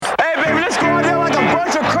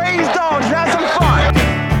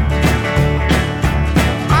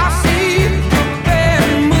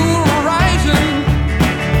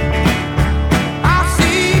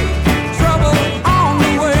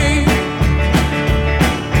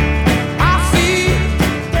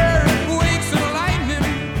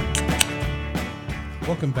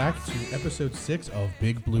back to episode 6 of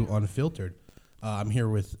Big Blue Unfiltered. I'm here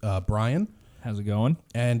with Brian. How's it going?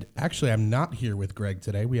 And actually, I'm not here with Greg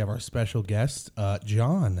today. We have our special guest,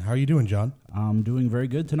 John. How are you doing, John? I'm doing very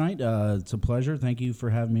good tonight. It's a pleasure. Thank you for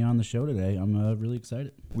having me on the show today. I'm really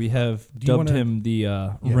excited. We have dubbed him the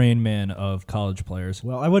Rain Man of college players.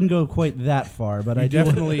 Well, I wouldn't go quite that far, but I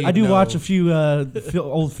definitely do know- watch a few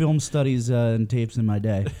old film studies and tapes in my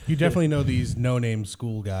day. You definitely know these no-name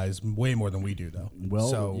school guys way more than we do, though. Well,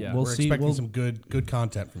 so yeah. we'll we're see. expecting We'll- some good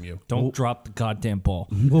content from you. Don't drop the goddamn ball.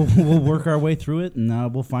 We'll work our way through it,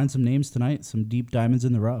 and we'll find some names tonight, some deep diamonds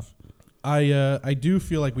in the rough. I do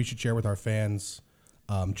feel like we should share with our fans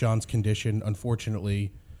John's condition.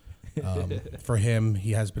 Unfortunately, for him,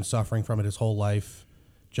 he has been suffering from it his whole life.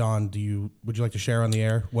 John, would you like to share on the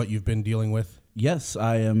air what you've been dealing with? Yes,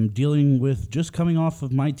 I am dealing with just coming off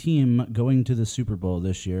of my team going to the Super Bowl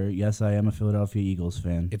this year. Yes, I am a Philadelphia Eagles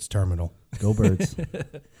fan. It's terminal. Go Birds.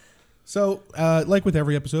 So, like with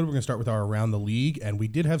every episode, we're going to start with our Around the League, and we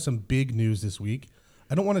did have some big news this week.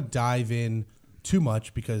 I don't want to dive in too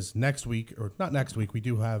much because next week, or not next week,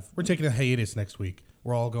 we're taking a hiatus next week.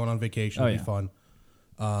 We're all going on vacation. It'll be fun.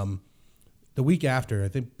 The week after,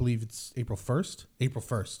 believe it's April 1st? April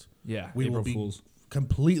 1st. Yeah, We April will be Fools.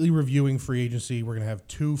 completely reviewing free agency. We're going to have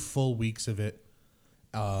 2 full weeks of it.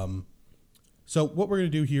 So what we're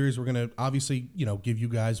going to do here is we're going to obviously, give you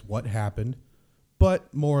guys what happened,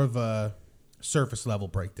 but more of a surface level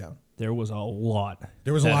breakdown. There was a lot.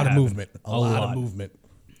 There was a that lot of happened. movement. A lot of movement.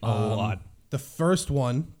 A lot. The first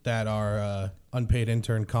one that our unpaid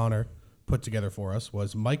intern Connor put together for us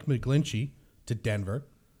was Mike McGlinchey to Denver.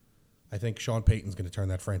 I think Sean Payton's going to turn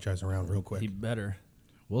that franchise around real quick. He better.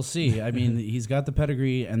 We'll see. I mean, he's got the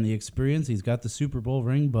pedigree and the experience. He's got the Super Bowl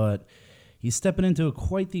ring, but he's stepping into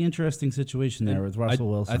quite the interesting situation there with Russell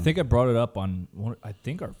Wilson. I think I brought it up on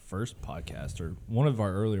our first podcast or one of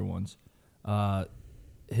our earlier ones.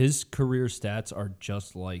 His career stats are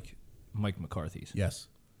just like Mike McCarthy's. Yes.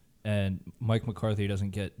 And Mike McCarthy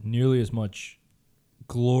doesn't get nearly as much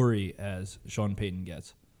glory as Sean Payton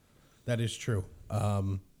gets. That is true.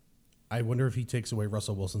 I wonder if he takes away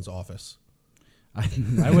Russell Wilson's office.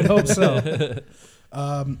 I would hope so.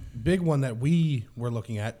 Big one that we were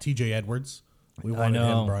looking at, TJ Edwards. We wanted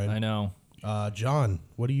him, Brian. I know. John,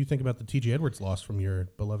 what do you think about the TJ Edwards loss from your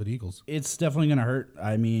beloved Eagles? It's definitely going to hurt.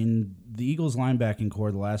 I mean, the Eagles' linebacking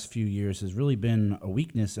core the last few years has really been a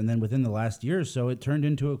weakness, and then within the last year or so, it turned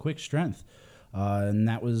into a quick strength. And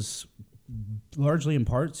that was largely in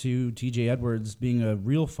part to TJ Edwards being a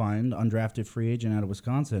real find, undrafted free agent out of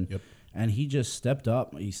Wisconsin. Yep. And he just stepped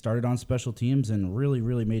up. He started on special teams and really,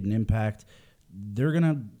 really made an impact. They're going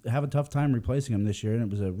to have a tough time replacing him this year, and it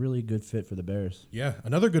was a really good fit for the Bears. Yeah,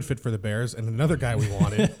 another good fit for the Bears, and another guy we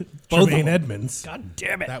wanted, Both of Tremaine them. Edmonds. God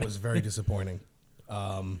damn it. That was very disappointing.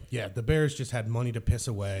 The Bears just had money to piss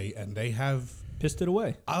away, and they have. Pissed it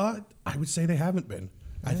away. I would say they haven't been.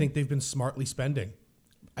 I think they've been smartly spending.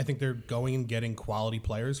 I think they're going and getting quality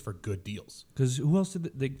players for good deals. Because who else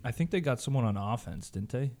did they? I think they got someone on offense, didn't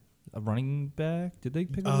they? A running back? Did they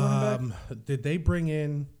pick a running back? Did they bring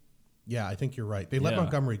in? Yeah, I think you're right. They let Yeah.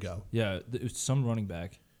 Montgomery go. Yeah, it was some running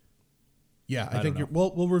back. Yeah, I don't think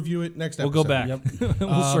know. we'll review it next We'll episode. go back.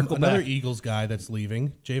 We'll circle another back. Eagles guy that's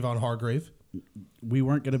leaving, Javon Hargrave. We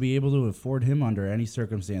weren't going to be able to afford him under any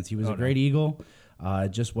circumstance. He was a great Eagle. It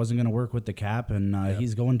just wasn't going to work with the cap, and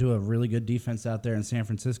he's going to a really good defense out there in San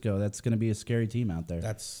Francisco. That's going to be a scary team out there.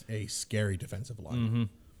 That's a scary defensive line.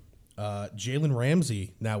 Jalen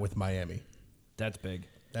Ramsey now with Miami. That's big.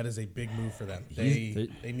 That is a big move for them. They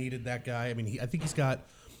needed that guy. I mean, I think he's got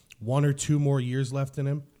 1 or 2 more years left in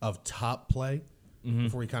him of top play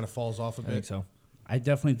before he kind of falls off a bit. I think so. I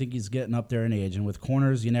definitely think he's getting up there in age, and with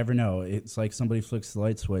corners, you never know. It's like somebody flicks the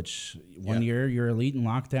light switch. One year, you're elite in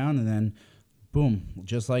lockdown, and then, boom,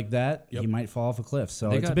 just like that, Yep. he might fall off a cliff.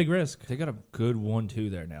 So They it's a got- big risk. They got a good 1-2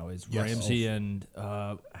 there now. Is Yes. Ramsey and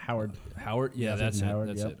Howard. Howard? Yeah, that's it. Howard,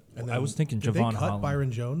 That's yep. it. And I was thinking did Javon they cut Holland.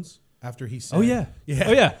 Byron Jones after he said, Oh, yeah. yeah,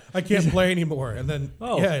 Oh, yeah. I can't play anymore." And then,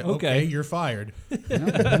 Oh, yeah, okay, okay. you're fired.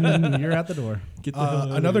 You're out the door. Get the hell out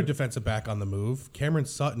of Another here. defensive back on the move, Cameron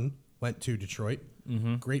Sutton, went to Detroit.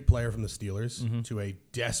 Great player from the Steelers to a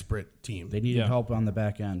desperate team. They needed Yeah. help on the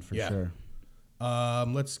back end for Yeah. sure.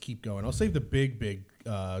 Let's keep going. I'll save the big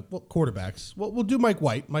quarterbacks. We'll do Mike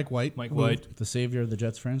White. Mike White. Mike moved. White. The savior of the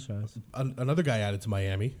Jets franchise. Another guy added to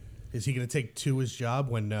Miami. Is he going to take Tua's job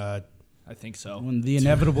when I think so. When the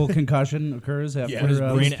inevitable concussion occurs after Yeah. When his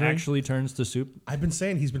Brain week 3. actually turns to soup. I've been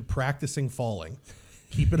saying he's been practicing falling.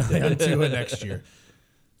 Keep an eye on Tua next year.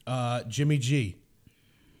 Jimmy G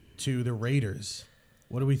to the Raiders.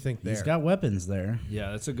 What do we think there? He's got weapons there.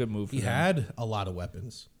 Yeah, that's a good move for He them. had a lot of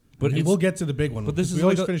weapons. But We'll get to the big one. But this we is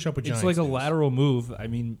always like finish up with it's Giants like a news. lateral move. I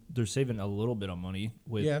mean, they're saving a little bit of money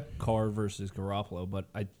with Yeah. Carr versus Garoppolo, but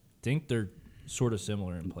I think they're sort of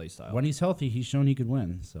similar in play style. When he's healthy, he's shown he could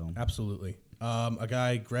win. So Absolutely. A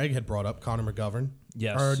guy Greg had brought up, Connor McGovern.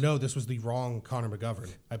 Yes. Or no, this was the wrong Connor McGovern,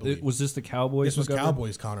 I believe. Was this the Cowboys? This was McGovern?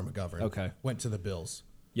 Cowboys Connor McGovern. Okay. Went to the Bills.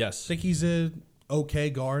 Yes. I think he's a okay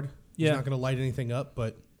guard. He's Yeah. not going to light anything up,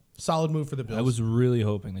 but solid move for the Bills. I was really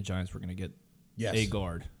hoping the Giants were going to get Yes. a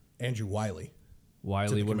guard. Andrew Wiley Wiley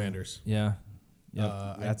to the would- Commanders. Yeah.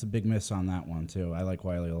 Yep. that's a big miss on that one too. I like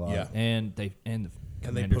Wiley a lot. Yeah. and the And they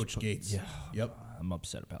Commanders poached Gates. Yeah. Yep. I'm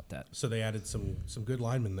upset about that. So they added some good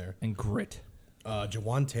linemen there. And grit.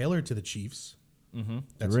 Jawan Taylor to the Chiefs. Mm-hmm.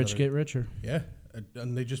 The rich get richer. Yeah.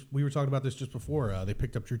 And we were talking about this just before. They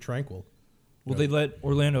picked up Drew Tranquil. Well, they let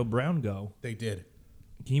Orlando Brown go. They did.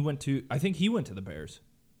 I think he went to the Bears.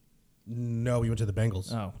 No, he went to the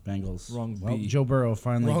Bengals. Oh, Bengals. Wrong Well, B. Joe Burrow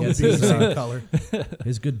finally Wrong gets B, his, same color.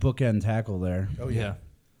 his good bookend tackle there. Oh, yeah. yeah.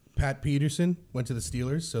 Pat Peterson went to the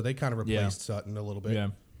Steelers, so they kind of replaced Sutton a little bit.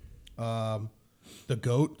 Yeah. The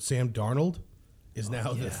GOAT, Sam Darnold, is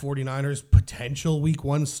now the 49ers' potential Week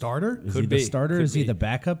 1 starter. Is Could he be. the starter? Could Is he be. the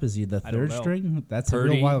backup? Is he the I don't third know. string? That's a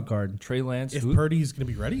Purdy, real wild card. Trey Lance. If who- Purdy's going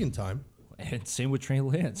to be ready in time. and same with Trey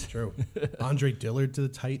Lance. True. Andre Dillard to the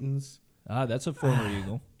Titans. That's a former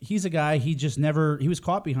Eagle. He's a guy, he was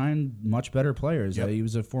caught behind much better players. Yep. He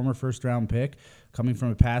was a former first round pick coming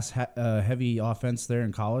from a pass heavy offense there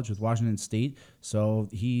in college with Washington State. So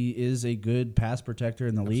he is a good pass protector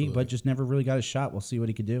in the league, Absolutely. but just never really got a shot. We'll see what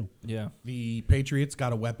he could do. Yeah. The Patriots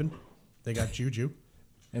got a weapon. They got Juju.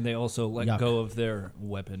 And they also let Yuck. go of their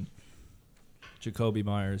weapon. Jacoby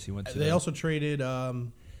Myers, he went to They the- also traded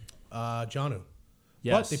Jonnu.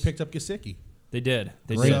 Yes. But they picked up Gesicki. They did.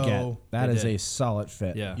 They Great So- did. get. That They is did. a solid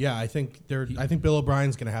fit. Yeah. Yeah, I think Bill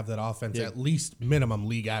O'Brien's going to have that offense Yeah. at least minimum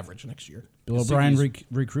league average next year. Bill O'Brien Gesicki's-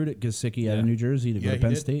 recruited Gesicki out Yeah. of New Jersey to Yeah, go to he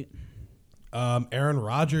Penn did. State. Aaron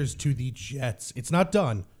Rodgers to the Jets. It's not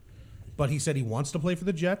done, but he said he wants to play for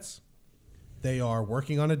the Jets. They are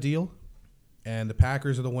working on a deal, and the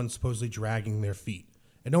Packers are the ones supposedly dragging their feet.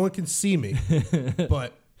 And no one can see me,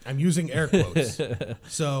 but I'm using air quotes.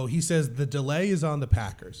 So he says the delay is on the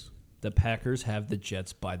Packers. The Packers have the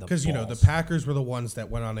Jets by the Because, balls. the Packers were the ones that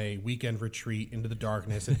went on a weekend retreat into the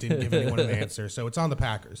darkness and didn't give anyone an answer. So it's on the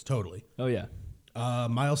Packers, totally. Oh, yeah.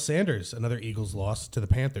 Miles Sanders, another Eagles loss to the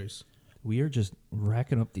Panthers. We are just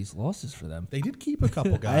racking up these losses for them. They did keep a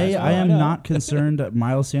couple guys. I am not concerned.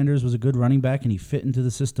 Miles Sanders was a good running back and he fit into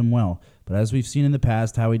the system well. But as we've seen in the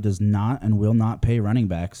past, Howie does not and will not pay running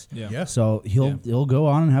backs. Yeah. Yeah. So he'll go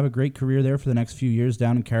on and have a great career there for the next few years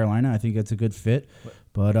down in Carolina. I think it's a good fit.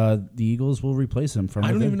 But the Eagles will replace him from I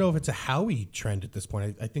don't within, even know if it's a Howie trend at this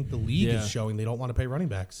point. I think the league Yeah. is showing they don't want to pay running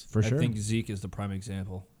backs. for sure. I think Zeke is the prime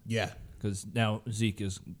example Yeah. because now Zeke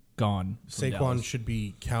is gone. from Saquon Dallas. should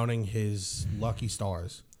be counting his lucky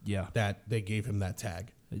stars Yeah. that they gave him that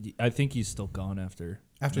tag. I think he's still gone after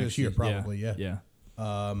After next this year, season. probably, yeah.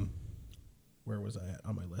 Yeah. Where was I at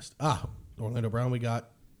on my list? Orlando Brown. We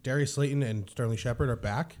got Darius Slayton and Sterling Shepard are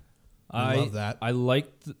back. I love that. I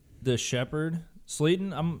liked the Shepherd.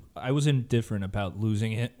 Slayton, I was indifferent about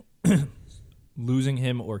losing it, losing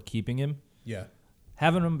him or keeping him. Yeah.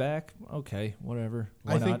 Having him back, okay, whatever.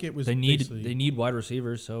 Why I think not? it was they need basically- wide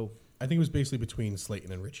receivers, so I think it was basically between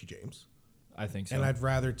Slayton and Richie James. I think so. And I'd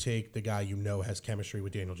rather take the guy has chemistry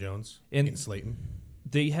with Daniel Jones And- in Slayton.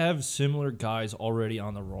 They have similar guys already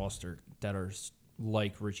on the roster that are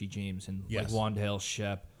like Richie James and Yes. like Wandale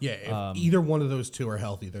Shep. Yeah, if either one of those two are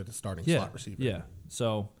healthy, they're the starting Yeah, slot receiver. yeah.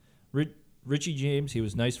 So Richie James, he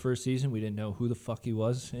was nice first season. We didn't know who the fuck he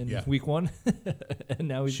was in Yeah. week one, and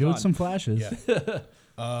now he's Showed gone. some flashes. Yeah.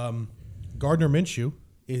 Gardner Minshew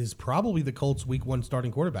is probably the Colts' Week 1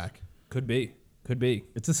 starting quarterback. Could be.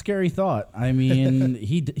 It's a scary thought. I mean,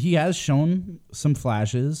 he has shown some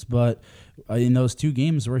flashes, but in those two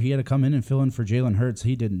games where he had to come in and fill in for Jalen Hurts,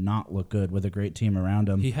 he did not look good with a great team around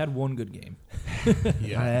him. He had one good game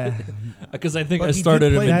Yeah. because I think But I he started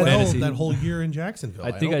did him play in well fantasy that whole year in Jacksonville.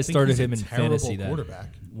 I think don't I started he's a him in terrible fantasy that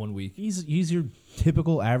quarterback. 1 week. He's your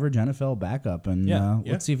typical average NFL backup, and Yeah.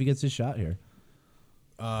 let's see if he gets his shot here.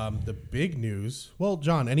 The big news. Well,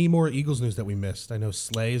 John, any more Eagles news that we missed? I know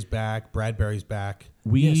Slay is back. Bradbury's back.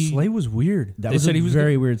 Slay was weird. That They was said a he was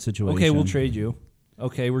very gonna- weird situation. Okay, we'll trade you.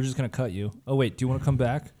 Okay, we're just gonna cut you. Oh wait, do you want to come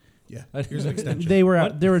back? Yeah, here's an extension. They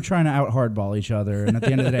were trying to out hardball each other, and at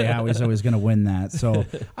the end of the day, Howie's always going to win that. So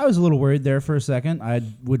I was a little worried there for a second. I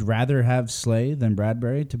would rather have Slay than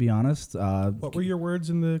Bradbury, to be honest. What were your words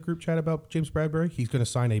in the group chat about James Bradbury? He's going to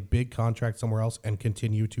sign a big contract somewhere else and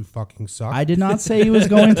continue to fucking suck. I did not say he was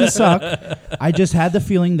going to suck. I just had the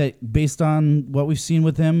feeling that based on what we've seen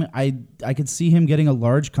with him, I could see him getting a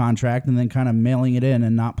large contract and then kind of mailing it in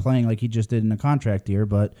and not playing like he just did in a contract year.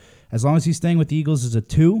 But as long as he's staying with the Eagles as a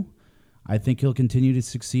 2, I think he'll continue to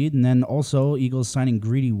succeed. And then also Eagles signing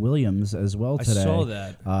Greedy Williams as well today. I saw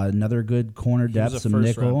that. Another good corner depth, some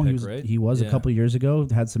nickel. He was a couple years ago,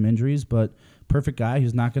 had some injuries, but perfect guy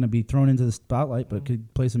who's not going to be thrown into the spotlight, but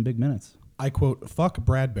could play some big minutes. I quote, "Fuck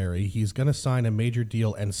Bradbury. He's going to sign a major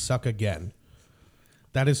deal and suck again."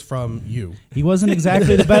 That is from you. He wasn't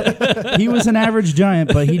exactly the best. He was an average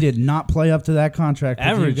Giant, but he did not play up to that contract.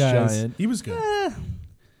 Average with you guys. Giant. He was good.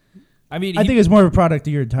 I mean, I think it's more of a product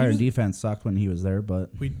of your entire defense sucked when he was there, but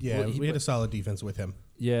We had a solid defense with him.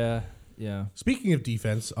 yeah. Speaking of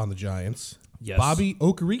defense on the Giants, Yes. Bobby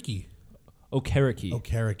Okereke.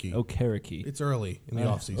 Okereke. It's early in the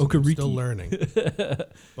offseason. Okereke. I'm still learning.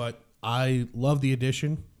 But I love the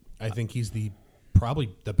addition. I think he's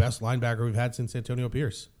probably the best linebacker we've had since Antonio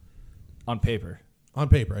Pierce. On paper. On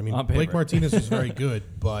paper. I mean, On paper. Blake Martinez was very good,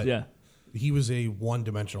 but Yeah. he was a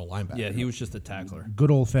one-dimensional linebacker. Yeah, he was just a tackler.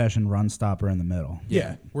 good old-fashioned run stopper in the middle.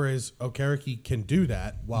 Yeah. Whereas Okereke can do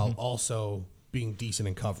that while also being decent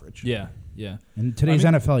in coverage. Yeah. In today's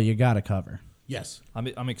NFL, you got to cover. Yes.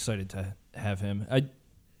 I'm excited to have him.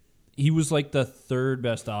 He was like the third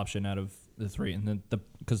best option out of the 3, and then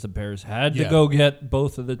because the Bears had to go get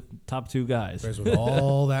both of the top 2 guys. Bears with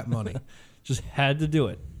all that money. Just had to do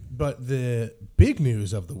it. But the big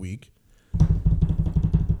news of the week,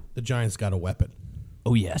 the Giants got a weapon.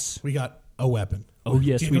 Oh yes. We got a weapon. Oh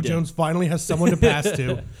yes, Daniel we did. Jones finally has someone to pass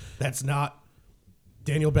to that's not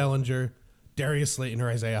Daniel Bellinger, Darius Slayton, or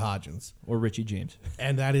Isaiah Hodgins. Or Richie James.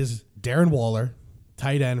 And that is Darren Waller,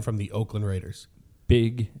 tight end from the Oakland Raiders.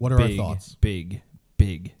 What are our thoughts? Big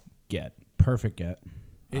get. Perfect get.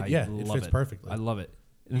 It love fits perfectly. I love it.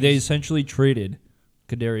 They essentially traded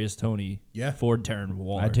Kadarius Toney Yeah. for Darren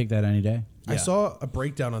Waller. I'd take that any day. I Yeah. saw a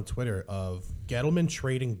breakdown on Twitter of Gettleman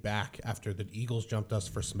trading back after the Eagles jumped us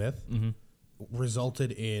for Smith,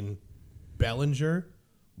 resulted in Bellinger,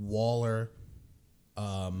 Waller,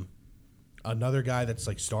 another guy that's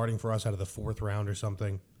like starting for us out of the 4th round or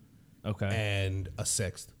something, Okay. and a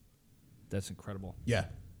 6th. That's incredible. Yeah.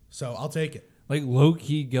 So I'll take it. Like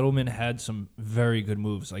low-key, Gettleman had some very good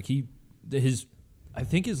moves. Like I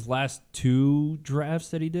think his last 2 drafts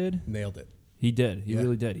that he did, Nailed it. he did. He Yeah.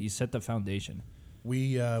 really did. He set the foundation.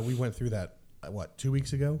 We went through that, 2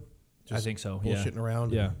 weeks ago? I think so, yeah. Bullshitting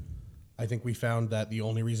around. Yeah. I think we found that the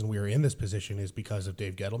only reason we are in this position is because of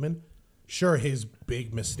Dave Gettleman. Sure, his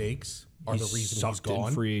big mistakes are the reason he's sucked in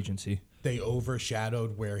gone. free agency. They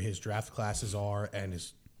overshadowed where his draft classes are and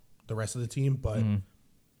the rest of the team. But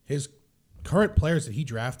his current players that he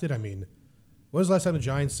drafted, I mean, when was the last time the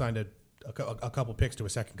Giants signed a couple picks to a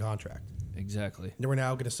second contract? Exactly. And we're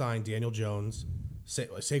now going to sign Daniel Jones.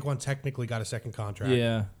 Saquon technically got a second contract.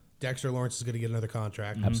 Yeah. Dexter Lawrence is going to get another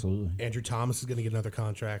contract. Absolutely. Andrew Thomas is going to get another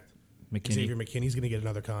contract. McKinney. Xavier McKinney's going to get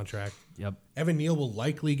another contract. Yep. Evan Neal will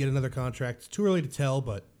likely get another contract. It's too early to tell,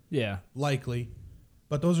 but Yeah. likely.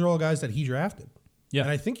 But those are all guys that he drafted. Yeah.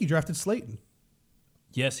 And I think he drafted Slayton.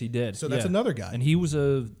 Yes, he did. So that's Yeah. another guy. And he was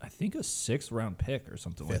I think a 6th round pick or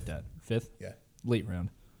something like Fifth. that. 5th? Yeah. Late round.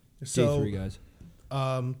 So, Day 3 guys.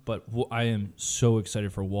 um, But I am so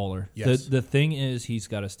excited for Waller. Yes. The thing is he's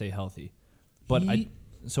got to stay healthy. But I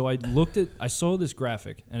saw this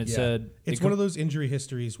graphic and it yeah. said It's one of those injury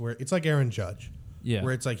histories where it's like Aaron Judge. Yeah.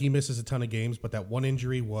 Where it's like he misses a ton of games, but that one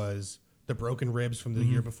injury was the broken ribs from the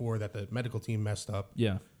year before that the medical team messed up.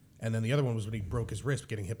 Yeah. And then the other one was when he broke his wrist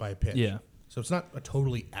getting hit by a pitch. Yeah. So it's not a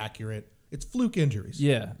totally accurate. It's fluke injuries.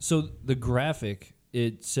 Yeah. So the graphic,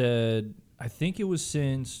 it said, I think it was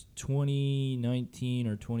since 2019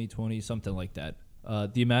 or 2020, something like that.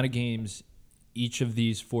 The amount of games each of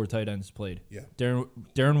these 4 tight ends played. Yeah.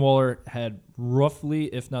 Darren Waller had roughly,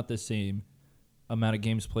 if not the same, amount of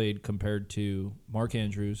games played compared to Mark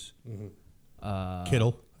Andrews.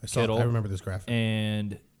 Kittle. Kittle. I remember this graphic.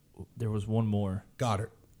 And there was one more.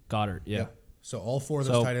 Goddard. Goddard, yeah. So all 4 of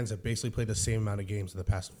those tight ends have basically played the same amount of games in the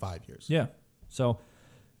past 5 years. Yeah. So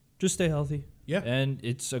just stay healthy. Yeah. And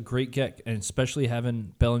it's a great get, and especially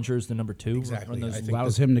having Bellinger as the number 2. Exactly. on those- I think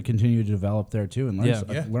Allows him to continue to develop there too and learn,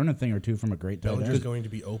 Yeah. learn a thing or two from a great tight Bellinger's end. going to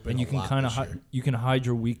be open. and you a can lot kind this of year. you can hide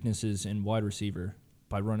your weaknesses in wide receiver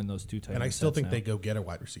by running those two tight And I end still sets think now. they go get a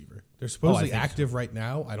wide receiver. They're supposedly think so. active right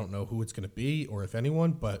now. I don't know who it's going to be or if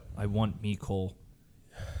anyone, but I want me Cole.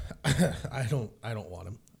 I don't want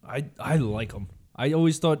him. I like him. I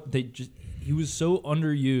always thought he was so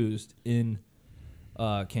underused in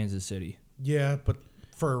Kansas City. Yeah, but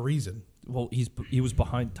for a reason. Well, he was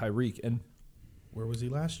behind Tyreek, and Where was he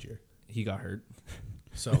last year? he got hurt.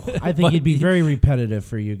 So I think he'd be very repetitive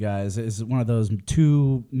for you guys. Is one of those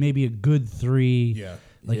 2, maybe a good 3. yeah.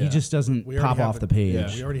 Like Yeah. he just doesn't We already pop have off the page.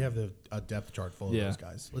 Yeah, we already have a depth chart full of Yeah. those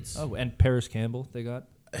guys. Let's. Oh, and Paris Campbell they got.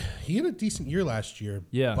 He had a decent year last year.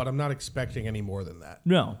 Yeah. but I'm not expecting any more than that.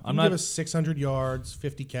 No, I'm Give not, us 600 yards,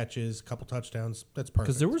 50 catches, a couple touchdowns. That's perfect.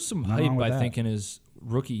 because there was some Nothing wrong hype. with I that. think in his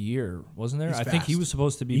rookie year, wasn't there? He's I think he fast. was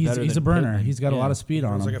supposed to be He's, better. he's a than burner. Pittman. He's got a Yeah. lot of speed It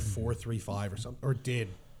on was him. like a 4.35 or something, or did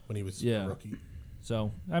when he was Yeah. a rookie.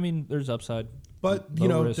 So I mean, there's upside. But Low you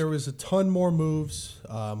know, risk. there was a ton more moves.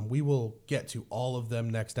 We will get to all of them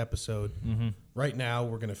next episode. Mm-hmm. Right now,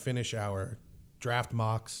 we're going to finish our draft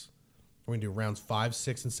mocks. We're going to do rounds 5,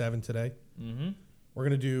 6, and 7 today. Mm-hmm. We're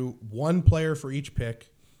going to do one player for each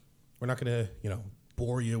pick. We're not going to,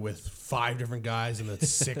 bore you with 5 different guys in the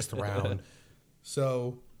 6th round.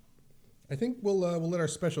 So, I think we'll let our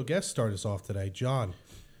special guest start us off today, John.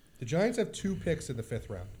 The Giants have 2 picks in the 5th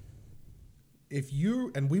round.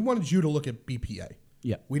 We wanted you to look at BPA.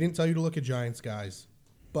 Yeah. We didn't tell you to look at Giants guys,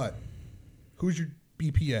 but who's your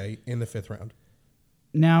BPA in the 5th round?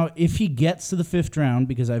 Now, if he gets to the 5th round,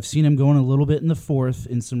 because I've seen him going a little bit in the 4th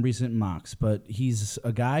in some recent mocks, but he's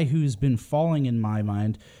a guy who's been falling in my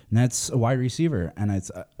mind, and that's a wide receiver. And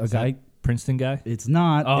it's a guy. Princeton guy. It's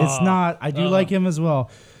not. Oh. It's not. I do like him as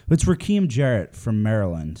well. It's Raheem Jarrett from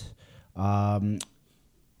Maryland.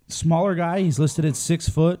 Smaller guy. He's listed at 6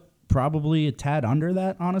 foot. Probably a tad under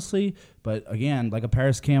that, honestly. But again, like a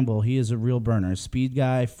Paris Campbell, he is a real burner. Speed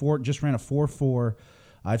guy. Just ran a 4.4.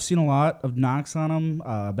 I've seen a lot of knocks on him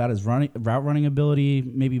about his route running ability,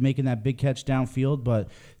 maybe making that big catch downfield. But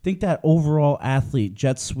I think that overall athlete,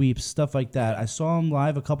 jet sweeps, stuff like that. I saw him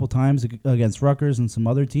live a couple times against Rutgers and some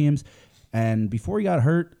other teams. And before he got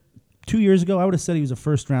hurt 2 years ago, I would have said he was a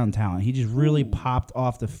first-round talent. He just really popped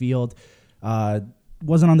off the field.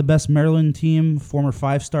 Wasn't on the best Maryland team, former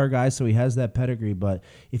 5-star guy, so he has that pedigree. But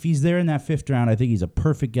if he's there in that 5th round, I think he's a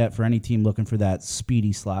perfect get for any team looking for that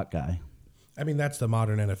speedy slot guy. I mean, that's the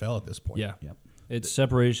modern NFL at this point. Yeah. Yep. It's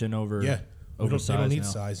separation over. Yeah. Over They don't need now.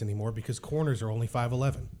 size anymore because corners are only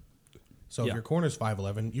 5'11". So Yeah. if your corner's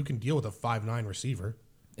 5'11", you can deal with a 5'9" receiver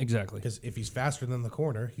Exactly. because if he's faster than the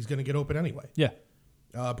corner, he's going to get open anyway. Yeah.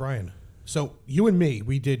 Brian, so you and me,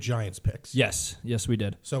 we did Giants picks. Yes, we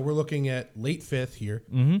did. So we're looking at late 5th here.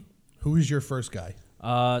 Mm-hmm. Who is your first guy?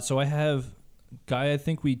 So I have a guy I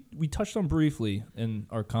think we touched on briefly in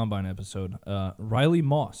our combine episode. Riley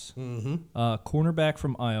Moss, cornerback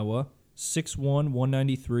from Iowa, 6'1",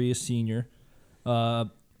 193, a senior.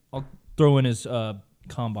 I'll throw in his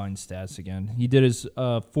combine stats again. He did his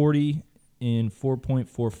 40 in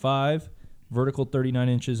 4.45, vertical 39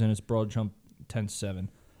 inches, and his broad jump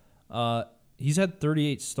 10.7. He's had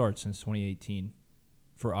 38 starts since 2018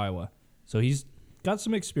 for Iowa. So he's got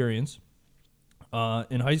some experience.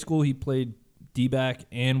 In high school, he played D-back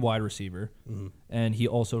and wide receiver, and he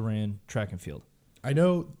also ran track and field. I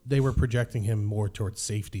know they were projecting him more towards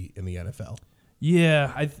safety in the NFL.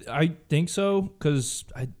 Yeah, I think so because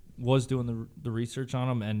I was doing the research on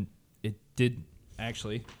him, and it did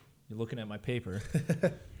actually. You're looking at my paper.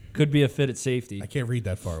 Could be a fit at safety. I can't read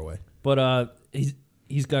that far away. But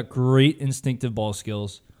he's got great instinctive ball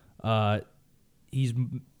skills. He's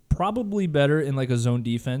probably better in like a zone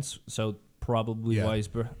defense, so probably Yeah. why he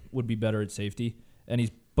would be better at safety. And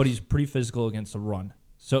he's pretty physical against the run.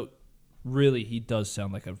 So really, he does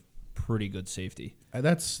sound like a pretty good safety.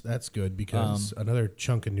 That's good because another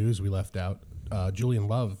chunk of news we left out. Julian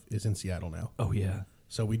Love is in Seattle now, Oh yeah,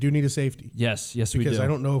 so we do need a safety. yes, we Because do. I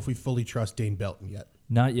don't know if we fully trust Dane Belton yet.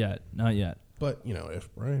 Not yet. But,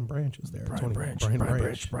 if Brian Branch is there. Brian Branch.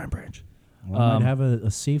 Well, I might have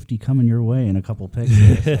a safety coming your way in a couple picks.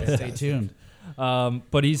 So stay tuned.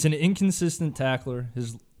 But he's an inconsistent tackler.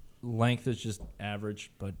 His length is just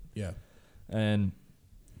average, Yeah. and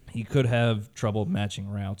he could have trouble matching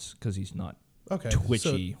routes because he's not Okay.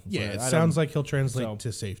 twitchy. So, yeah, but it I sounds don't- like he'll translate so-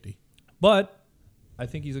 to safety. But I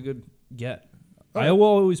think he's a good get. All right. Iowa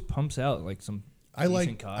always pumps out like some. I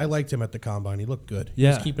decent guys. liked him at the combine. He looked good.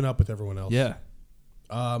 Yeah. He's keeping up with everyone else. Yeah.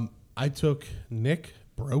 I took Nick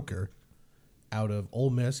Broker out of Ole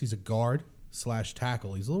Miss. He's a guard /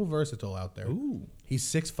 tackle. He's a little versatile out there. Ooh. He's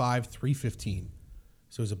 6'5", 315.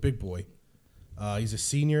 So he's a big boy. He's a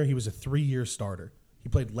senior. He was a 3-year starter. He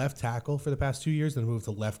played left tackle for the past 2 years, then moved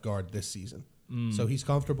to left guard this season. So he's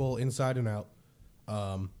comfortable inside and out.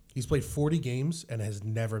 He's played 40 games and has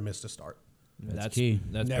never missed a start. That's key.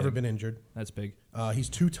 That's Never big. been injured. That's big. He's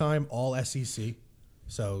 2-time All SEC,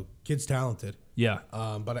 so kid's talented. Yeah.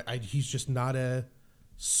 But he's just not a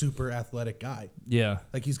super athletic guy. Yeah.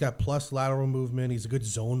 Like he's got plus lateral movement. He's a good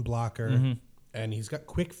zone blocker, and he's got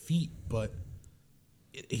quick feet. But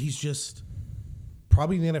he's just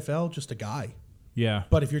probably in the NFL just a guy. Yeah.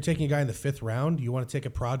 But if you're taking a guy in the 5th round, you want to take a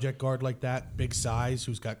project guard like that, big size,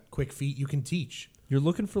 who's got quick feet. You can teach. You're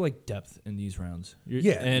looking for like depth in these rounds.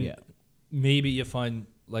 Yeah. Maybe you find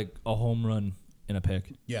like a home run in a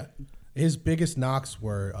pick. Yeah. His biggest knocks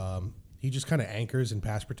were he just kind of anchors in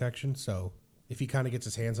pass protection. So if he kind of gets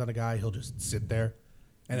his hands on a guy, he'll just sit there.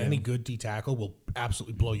 And any good D tackle will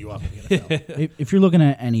absolutely blow you up in the NFL. If you're looking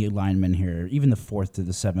at any lineman here, even the 4th to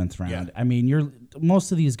the 7th round, Yeah. I mean,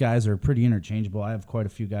 most of these guys are pretty interchangeable. I have quite a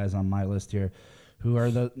few guys on my list here who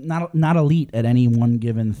are not elite at any one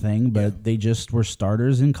given thing, but they just were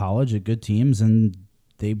starters in college at good teams, and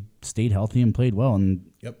they stayed healthy and played well.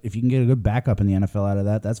 And if you can get a good backup in the NFL out of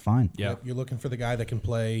that, that's fine. Yeah. You're looking for the guy that can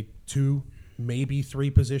play 2, maybe 3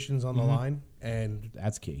 positions on the line, and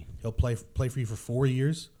That's key. he'll play for you for 4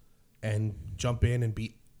 years and jump in and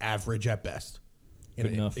be average at best Good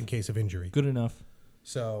enough. in case of injury. Good enough.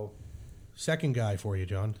 So, second guy for you,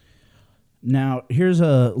 John. Now, here's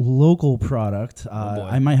a local product. boy.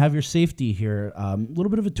 I might have your safety here. A little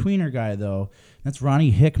bit of a tweener guy, though. That's Ronnie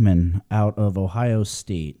Hickman out of Ohio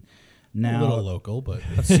State. Now, A little local, but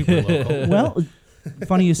not super local. well,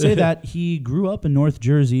 funny you say that. He grew up in North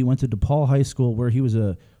Jersey, went to DePaul High School, where he was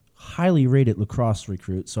a highly rated lacrosse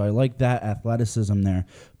recruit. So I like that athleticism there.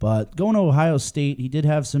 But going to Ohio State, he did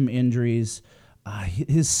have some injuries.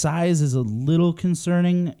 His size is a little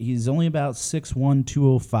concerning. He's only about 6'1",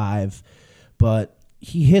 205, but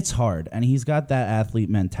he hits hard, and he's got that athlete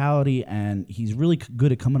mentality, and he's really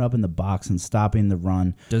good at coming up in the box and stopping the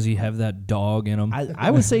run. Does he have that dog in him? I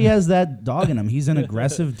would say he has that dog in him. He's an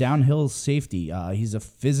aggressive downhill safety. He's a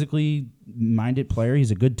physically minded player. He's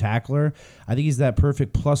a good tackler. I think he's that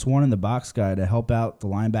perfect +1 in the box guy to help out the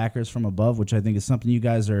linebackers from above, which I think is something you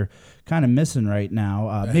guys are kind of missing right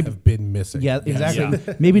now. Maybe have been missing. Yeah, Yes.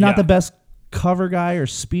 exactly. Maybe not the best cover guy or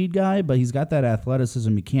speed guy, but he's got that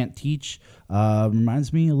athleticism you can't teach.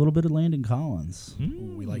 Reminds me a little bit of Landon Collins.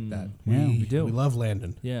 Ooh, we like that. Yeah, we do. We love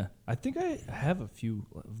Landon. Yeah. I think I have a few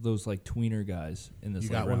of those like tweener guys in this You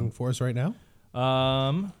late got one round. for us right now?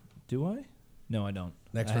 Do I? No, I don't.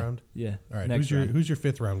 Next I- round? Yeah. All right. Next round. Who's your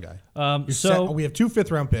 5th round guy? Your So we have 2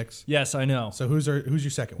 5th-round picks. yes, I know. So who's your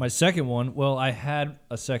second My one? second one, well, I had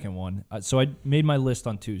a second one. So I made my list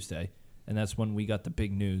on Tuesday, and that's when we got the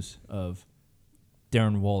big news of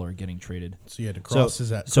Darren Waller getting traded. So you had to cross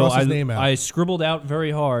his I, name out. I scribbled out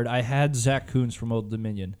very hard. I had Zach Kuntz from Old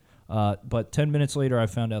Dominion. But 10 minutes later, I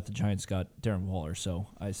found out the Giants got Darren Waller. So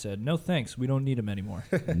I said, no thanks. We don't need him anymore.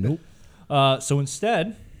 Nope. So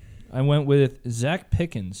instead, I went with Zach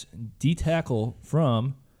Pickens, D-tackle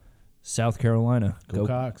from South Carolina. Go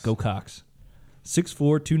Cox. Go Cox.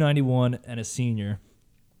 6'4", 291, and a senior.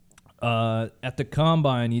 At the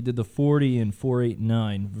Combine, he did the 40 and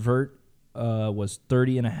 4.89. Vert was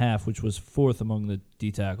 30.5, which was 4th among the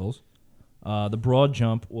D-tackles. The broad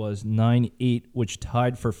jump was 9.8, which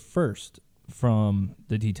tied for 1st from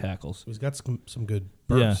the D-tackles. He's got some good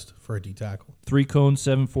burst for a D tackle. 3 cones,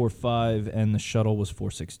 7.45, and the shuttle was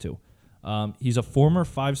 4.62. He's a former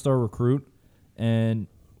 5-star recruit, and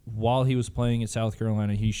while he was playing at South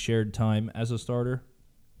Carolina, he shared time as a starter.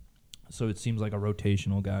 So it seems like a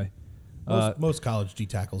rotational guy. Most college D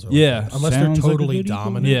tackles are yeah. like that, unless Sounds they're like a totally good equal.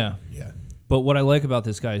 dominant. Yeah. Yeah. But what I like about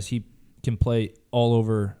this guy is he can play all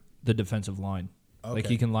over the defensive line. Like Okay.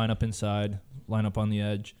 he can line up inside, line up on the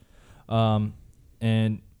edge.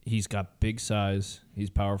 And he's got big size, he's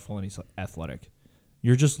powerful, and he's athletic.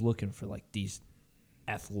 You're just looking for like these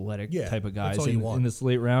athletic Yeah, type of that's guys all you in want. this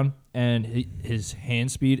late round. And his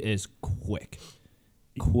hand speed is quick.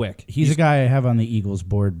 He's a guy I have on the Eagles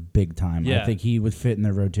board big time. Yeah. I think he would fit in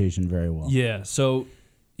their rotation very well. Yeah, so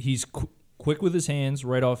he's quick with his hands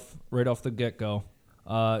right off the get go.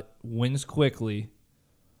 Wins quickly,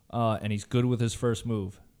 and he's good with his first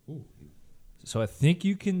move. Ooh. So I think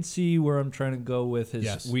you can see where I'm trying to go with his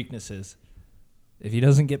Yes. weaknesses. If he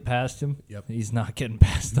doesn't get past him, Yep. he's not getting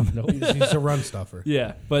past him. He's a run stuffer.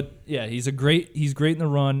 Yeah, but yeah, he's great in the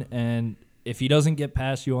run, and if he doesn't get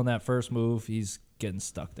past you on that first move, he's getting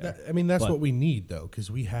stuck there. That's But- what we need, though,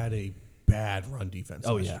 because we had a bad run defense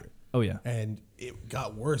last year. Oh yeah. And it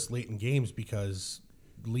got worse late in games because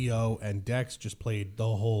Leo and Dex just played the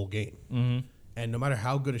whole game. Mm-hmm. And no matter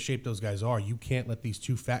how good a shape those guys are, you can't let these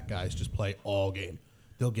 2 fat guys just play all game.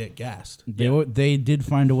 they'll get gassed. They did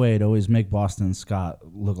find a way to always make Boston Scott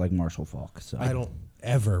look like Marshall Falk. So I don't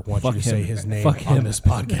ever want Fuck you to him. say his name Fuck on him. this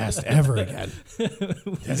podcast ever again.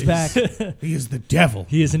 He's back. He is the devil.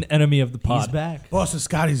 He is an enemy of the pod. He's back. Boston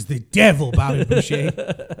Scott is the devil, Bobby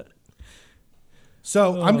Boucher.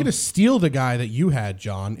 So I'm going to steal the guy that you had,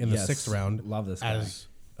 John, in the Yes. 6th round. Love this guy. as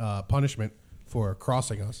punishment for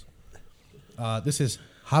crossing us. This is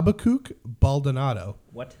Habakkuk Baldonado.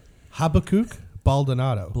 What? Habakkuk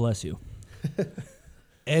Baldonado, Bless you.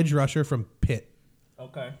 edge rusher from Pitt.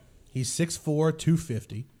 Okay. He's 6'4",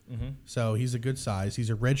 250. So he's a good size. He's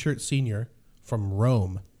a redshirt senior from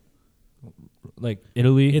Rome. Like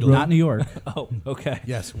Italy? Not New York. Oh, okay.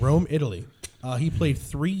 Yes, Rome, Italy. He played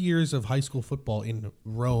 3 years of high school football in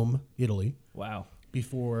Rome, Italy, Wow.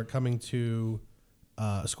 before coming to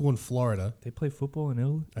a school in Florida. They play football in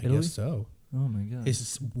Italy? I guess so. Oh, my God.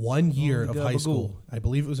 His 1 year Oh, of high gabagool. school, I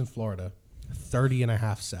believe it was in Florida, 30 and a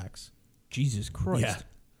half sacks. Jesus Christ. Yeah.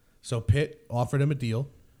 So Pitt offered him a deal,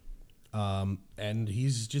 and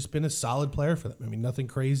he's just been a solid player for them. I mean, nothing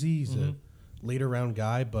crazy. He's a later round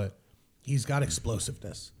guy, but he's got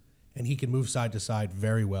explosiveness, and he can move side to side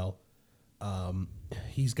very well.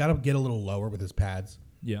 He's got to get a little lower with his pads.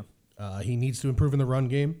 Yeah. He needs to improve in the run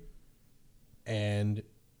game, and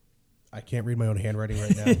I can't read my own handwriting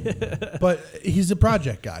right now. But he's a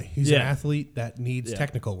project guy. He's an Yeah. athlete that needs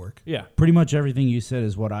technical work. Yeah. Pretty much everything you said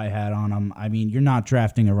is what I had on him. I mean, you're not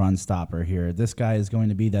drafting a run stopper here. This guy is going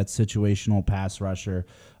to be that situational pass rusher.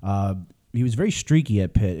 He was very streaky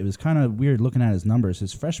at Pitt. It was kind of weird looking at his numbers.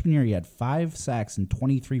 His freshman year, he had 5 sacks and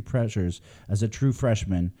 23 pressures as a true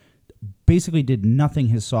freshman. Basically did nothing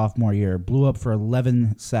his sophomore year. Blew up for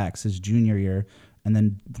 11 sacks his junior year, and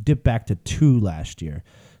then dipped back to 2 last year.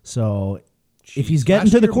 So if he's getting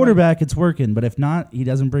Last to the year, quarterback, it's working. But if not, he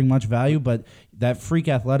doesn't bring much value. But that freak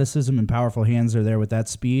athleticism and powerful hands are there with that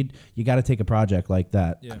speed. You got to take a project like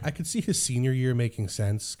that. Yeah. I could see his senior year making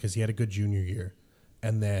sense because he had a good junior year,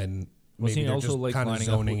 and then Wasn't maybe he they're also, just like, kind of lining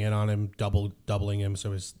up zoning with- in on him, doubling him,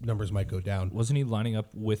 so his numbers might go down. Wasn't he lining up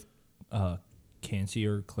with Cansey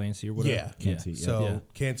or Clancy or whatever? Yeah, Cansey, yeah. So Yeah.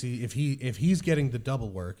 Cansey, if he's getting the double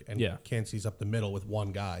work, and Yeah. Cansey's up the middle with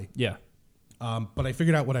one guy. Yeah. But I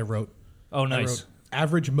figured out what I wrote. Oh, I nice. wrote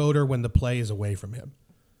average motor when the play is away from him.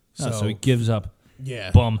 So he gives up.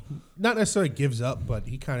 yeah, Bum. not necessarily gives up, but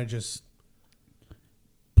he kind of just.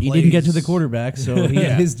 He didn't get to the plays- quarterback, so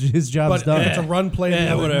Yeah. his job's But done. if it's a run play, Yeah,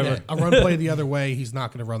 the other, whatever. a run play the other way, he's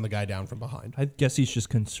not going to run the guy down from behind. I guess he's just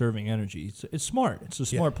conserving energy. It's smart. It's a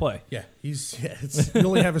smart play. Yeah, you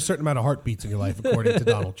only have a certain amount of heartbeats in your life, according to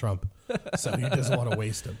Donald Trump. So he doesn't want to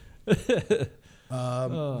waste them.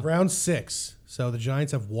 Round 6. So the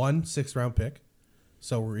Giants have 1 6th-round pick.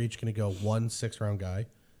 So we're each going to go 1 6th-round guy.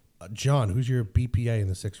 John, who's your BPA in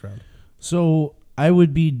the 6th round? So I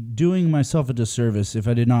would be doing myself a disservice if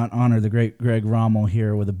I did not honor the great Greg Rommel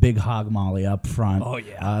here with a big hog molly up front. Oh,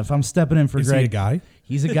 yeah. If I'm stepping in for Is Greg, he a guy?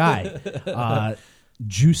 he's a guy.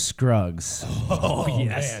 Juice Scruggs. Oh,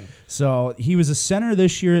 man. So he was a center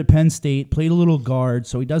this year at Penn State, played a little guard,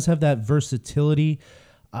 so he does have that versatility.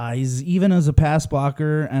 He's even as a pass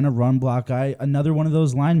blocker and a run block guy, another one of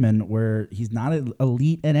those linemen where he's not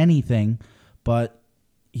elite at anything, but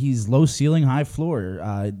he's low ceiling, high floor.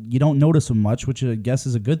 You don't notice him much, which I guess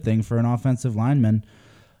is a good thing for an offensive lineman.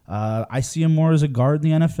 I see him more as a guard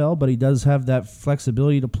in the NFL, but he does have that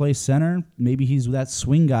flexibility to play center. Maybe he's that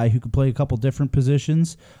swing guy who could play a couple different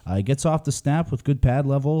positions. He gets off the snap with good pad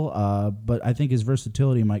level, but I think his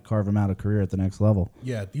versatility might carve him out a career at the next level.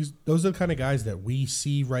 Yeah, those are the kind of guys that we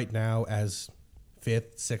see right now as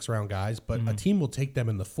 5th, 6th round guys, but a team will take them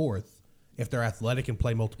in the 4th if they're athletic and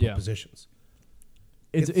play multiple positions.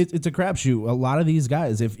 It's a crapshoot. A lot of these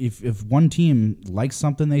guys, if one team likes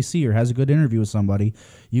something they see or has a good interview with somebody,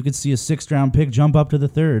 you could see a 6th round pick jump up to the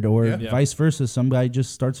 3rd, or Yeah. vice versa. Some guy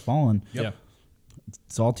just starts falling. Yep. Yeah.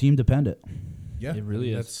 It's all team dependent. Yeah, It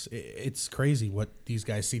really is. It's crazy what these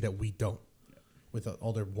guys see that we don't with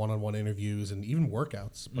all their one-on-one interviews and even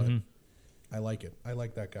workouts. But I like it. I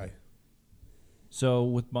like that guy. So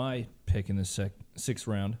with my pick in the 6th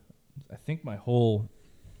round, I think my whole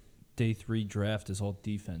day 3 draft is all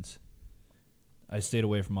defense. I stayed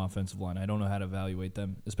away from offensive line. I don't know how to evaluate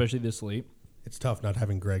them, especially this late. It's tough not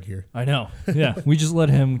having Greg here. I know. Yeah, we just let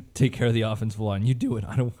him take care of the offensive line. You do it.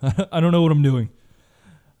 I don't know what I'm doing.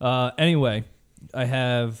 Anyway, I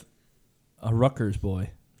have a Rutgers boy.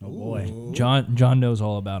 Oh boy. Ooh. John knows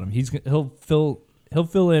all about him. He'll fill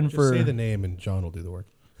in Just for. say the name and John will do the work.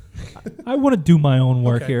 I want to do my own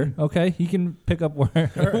work Okay. here. Okay, he can pick up where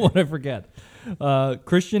what I forget.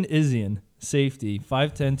 Christian Izzian, safety,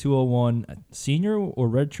 5'10", 201, senior or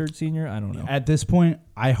redshirt senior? I don't know. At this point,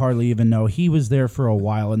 I hardly even know. He was there for a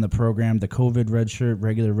while in the program, the COVID redshirt,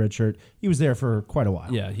 regular redshirt. He was there for quite a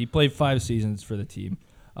while. Yeah, he played 5 seasons for the team.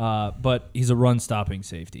 But he's a run-stopping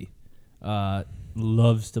safety.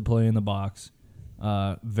 Loves to play in the box.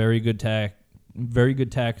 Very good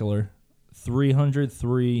tackler.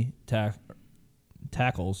 303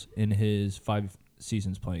 tackles in his 5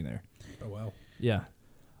 seasons playing there. Oh, wow. Yeah.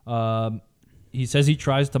 He says he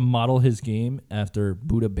tries to model his game after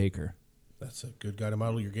Buda Baker. That's a good guy to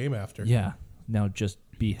model your game after. Yeah. Now just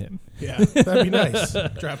be him. Yeah, that'd be nice.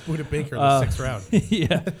 Draft Buda Baker in the 6th round.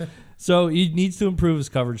 Yeah. So he needs to improve his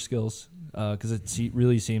coverage skills because it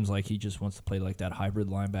really seems like he just wants to play like that hybrid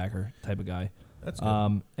linebacker type of guy. That's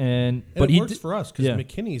good. But it works for us because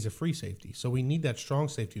McKinney is a free safety, so we need that strong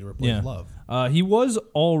safety to replace Love. He was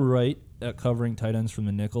all right at covering tight ends from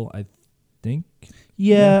the nickel, I think.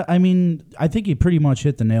 Yeah, I mean, I think he pretty much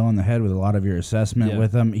hit the nail on the head with a lot of your assessment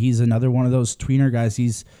with him. He's another one of those tweener guys.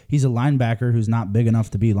 He's a linebacker who's not big enough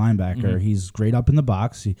to be linebacker. Mm-hmm. He's great up in the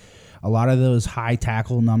box. A lot of those high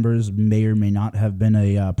tackle numbers may or may not have been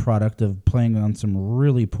a product of playing on some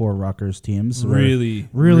really poor Rutgers teams. Really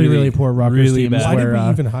poor Rutgers teams. Why did we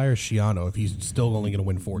even hire Schiano if he's still only going to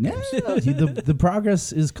win 4 games? The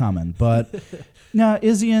progress is coming, but now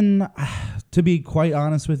Izzian, to be quite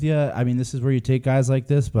honest with you, I mean, this is where you take guys like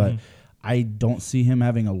this, but I don't see him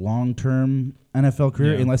having a long-term NFL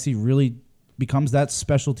career unless he really becomes that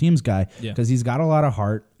special teams guy because he's got a lot of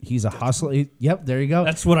heart. He's a hustler. Yep, there you go.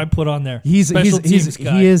 That's what I put on there. He is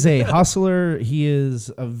a hustler. He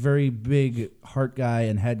is a very big heart guy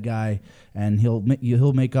and head guy, and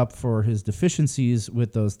he'll make up for his deficiencies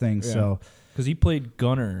with those things. Yeah. So because he played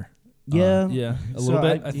gunner. A little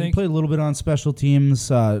bit. I think he played a little bit on special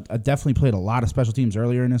teams. I definitely played a lot of special teams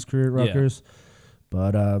earlier in his career at Rutgers,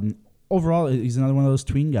 but overall, he's another one of those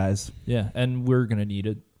tween guys. Yeah, and we're gonna need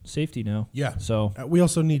a safety now. Yeah. So we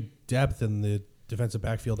also need depth in the defensive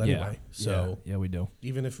backfield anyway. So yeah, we do.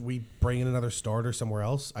 Even if we bring in another starter somewhere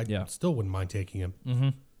else, I still wouldn't mind taking him.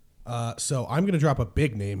 Mm-hmm. So I'm going to drop a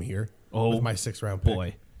big name here with my 6th round pick.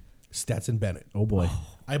 Boy. Stetson Bennett. Oh, boy.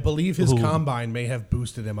 I believe his combine may have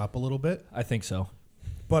boosted him up a little bit. I think so.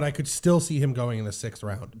 But I could still see him going in the 6th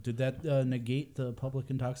round. Did that negate the public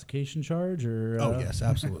intoxication charge? Or oh, yes,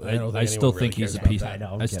 absolutely. I still think he's a piece.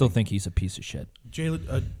 I still think he's a piece of shit.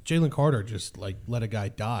 Jalen Carter just let a guy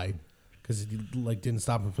die because he didn't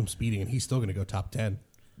stop him from speeding, and he's still going to go top 10.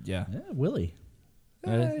 Yeah, Willie.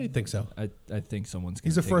 I think so. I think someone's.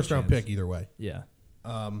 He's a 1st round pick either way. Yeah.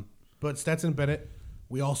 But Stetson Bennett,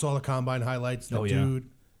 we all saw the combine highlights. The dude,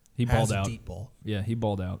 he balled out. Deep ball. Yeah, he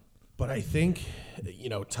balled out. But I think,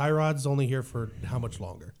 Tyrod's only here for how much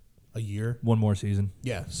longer? A year? 1 more season.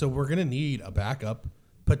 Yeah, so we're going to need a backup,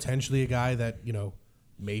 potentially a guy that,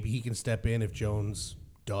 maybe he can step in if Jones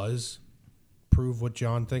does prove what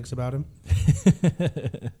John thinks about him. He's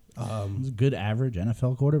a good average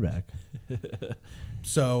NFL quarterback.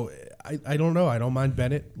 So I don't know. I don't mind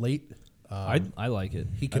Bennett late. I like it.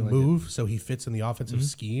 He can move, so he fits in the offensive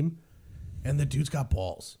scheme. And the dude's got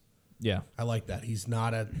balls. Yeah. I like that. He's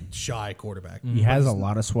not a shy quarterback. He has a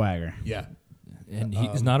lot of swagger. Yeah. And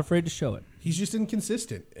he's not afraid to show it. He's just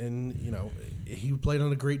inconsistent. And, he played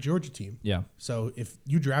on a great Georgia team. Yeah. So if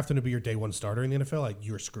you draft him to be your day 1 starter in the NFL,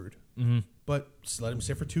 you're screwed. Mm-hmm. But just let him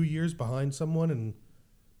sit for 2 years behind someone, and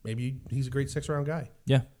maybe he's a great 6th round guy.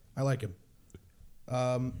 Yeah. I like him.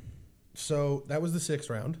 So that was the 6th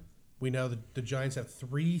round. We know that the Giants have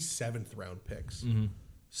 3 7th round picks. Mm-hmm.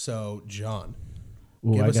 So, John,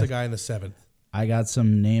 give us a guy in the 7th. I got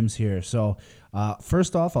some names here. So,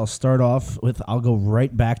 first off, I'll go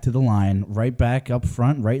right back to the line, right back up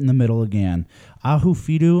front, right in the middle again.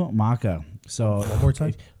 Ahufidu Maka. So one more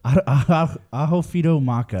time. Ahufidu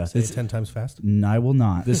Maka. Say it 10 times fast. No, I will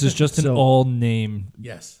not. This is just an all-name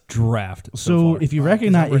draft. So if you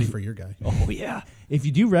recognize, I'm ready for your guy. Oh yeah. If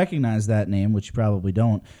you do recognize that name, which you probably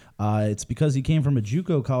don't, it's because he came from a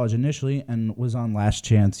JUCO college initially and was on Last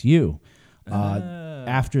Chance U.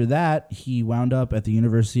 After that, he wound up at the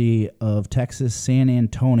University of Texas, San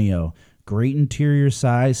Antonio. Great interior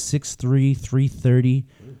size, 6'3", 330.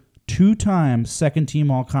 2-time second-team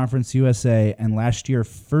All-Conference USA, and last year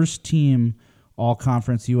first-team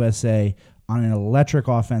All-Conference USA on an electric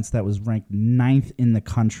offense that was ranked 9th in the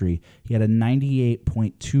country. He had a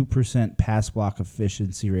 98.2% pass block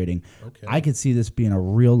efficiency rating. Okay. I could see this being a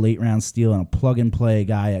real late-round steal and a plug-and-play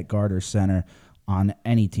guy at guard or center on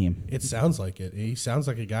any team. It sounds like it. He sounds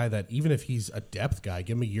like a guy that even if he's a depth guy,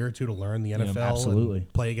 give him a year or two to learn the NFL absolutely.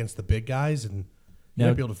 And play against the big guys, and You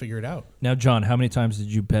might be able to figure it out. Now, John, how many times did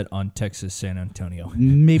you bet on Texas San Antonio?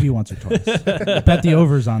 Maybe once or twice. Bet the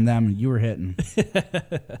overs on them. You were hitting.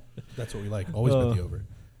 That's what we like. Always bet the over.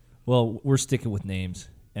 Well, we're sticking with names,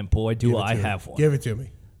 and boy, do I have one. Give it to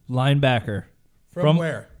me. Linebacker From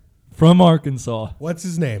where? From Arkansas. What's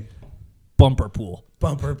his name? Bumper Pool.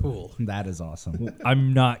 Bumper Pool. That is awesome.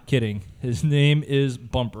 I'm not kidding. His name is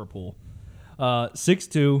Bumper Pool. 6'2",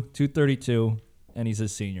 232, and he's a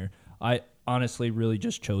senior. I honestly really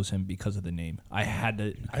just chose him because of the name. I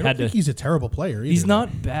don't think he's a terrible player either. He's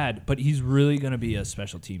not bad, but he's really going to be a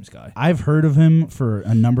special teams guy. I've heard of him for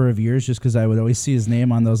a number of years just because I would always see his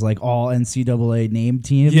name on those like all NCAA name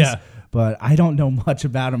teams. Yeah. But I don't know much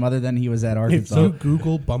about him other than he was at If Arkansas. you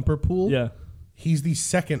Google Bumper Pool, Yeah. he's the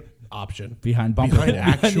second option Behind Bumper behind Pool.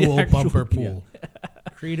 actual the actual Bumper Pool.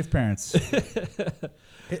 Creative parents.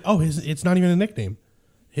 It's not even a nickname.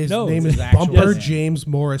 His No, name it's is his actual Bumper name. James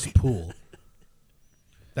Morris Pool.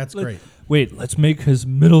 That's great. Wait, let's make his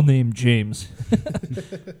middle name James.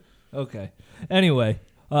 Okay. Anyway,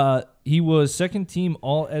 he was second team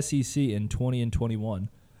All SEC in 20 and 21.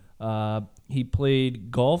 He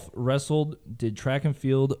played golf, wrestled, did track and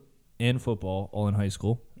field, and football, all in high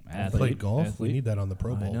school. Played golf. We athlete. need that on the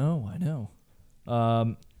Pro Bowl. I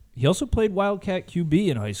know. He also played Wildcat QB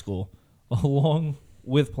in high school, along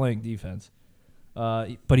with playing defense.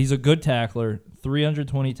 But he's a good tackler.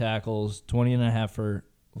 320 tackles, 20 and a half for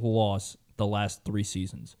loss the last 3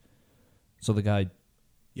 seasons. So the guy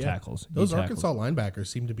tackles. He Those tackles. Arkansas linebackers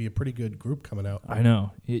seem to be a pretty good group coming out. I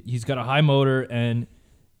know. He's got a high motor, and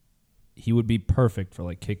he would be perfect for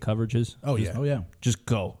like kick coverages. Oh, yeah. Oh, yeah. Just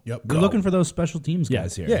go. Yep. We're looking for those special teams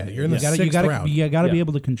guys here. Yeah, you're in the you gotta, sixth round. You got to Yeah. be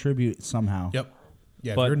able to contribute somehow. Yep.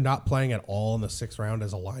 Yeah, But- if you're not playing at all in the 6th round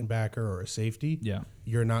as a linebacker or a safety, Yeah.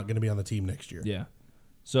 you're not going to be on the team next year. Yeah.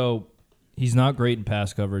 So he's not great in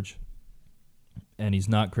pass coverage, and he's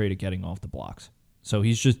not great at getting off the blocks. So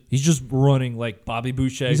he's just running like Bobby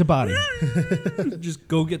Boucher. He's a body. Just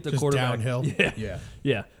go get the Just quarterback. downhill. Yeah.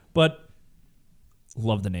 Yeah. But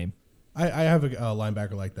love the name. I have a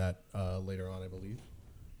linebacker like that later on, I believe.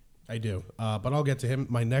 I do. But I'll get to him.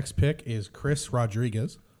 My next pick is Chris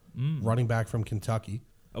Rodriguez, running back from Kentucky.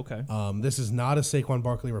 Okay. This is not a Saquon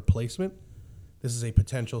Barkley replacement. This is a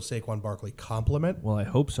potential Saquon Barkley complement. Well, I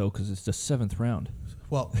hope so because it's the 7th round.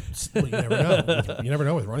 Well, you never know. You never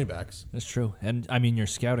know with running backs. That's true. And I mean, your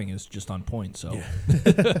scouting is just on point. So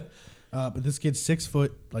But this kid's 6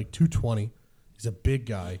 foot, like 220. He's a big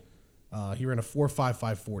guy. He ran a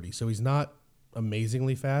 4.55 40, so he's not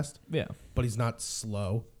amazingly fast, yeah. but he's not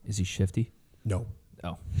slow. Is he shifty? No,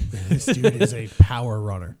 Oh. this dude is a power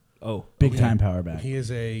runner. Oh. Big time power back. He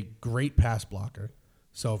is a great pass blocker.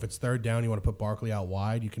 So if it's 3rd down, you want to put Barkley out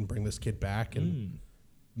wide, you can bring this kid back and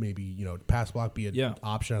maybe pass block be an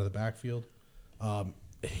option out of the backfield.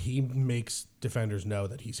 He makes defenders know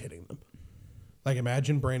that he's hitting them. Like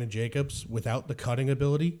imagine Brandon Jacobs without the cutting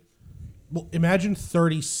ability. Well, imagine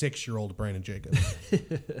 36-year-old Brandon Jacobs.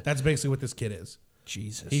 That's basically what this kid is.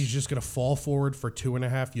 Jesus. He's just going to fall forward for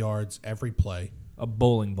 2.5 yards every play. a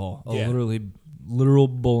bowling ball. A Yeah. literal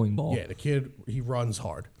bowling ball. Yeah, the kid, he runs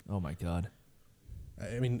hard. Oh my God.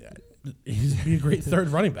 I mean, he'd be a great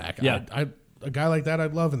 3rd running back. Yeah. A guy like that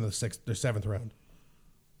I'd love in the 6th or 7th round.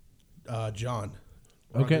 John.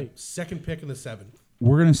 We're on Okay. the 2nd pick in the 7th.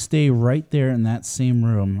 We're going to stay right there in that same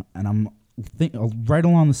room, and I'm right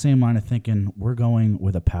along the same line of thinking we're going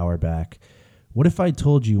with a power back. What if I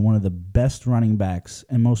told you one of the best running backs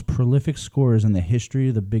and most prolific scorers in the history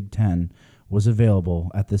of the Big Ten was available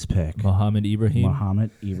at this pick? Muhammad Ibrahim.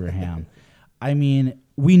 Muhammad Ibrahim. I mean,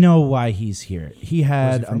 we know why he's here. He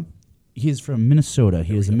had. He's from Minnesota.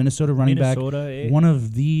 He is a Minnesota running Minnesota, back. One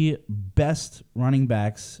of the best running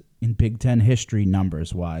backs in Big Ten history,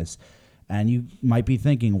 numbers wise. And you might be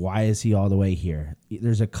thinking, why is he all the way here?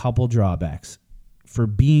 There's a couple drawbacks. For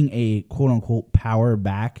being a quote unquote power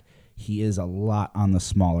back, he is a lot on the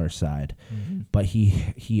smaller side. Mm-hmm. But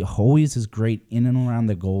he always is great in and around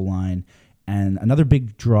the goal line. And another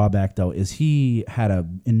big drawback, though, is he had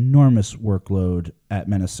an enormous workload at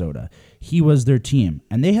Minnesota. He was their team,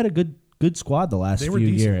 and they had a good squad the last few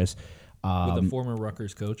years. With a former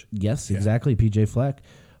Rutgers coach. Yes, exactly, PJ Fleck.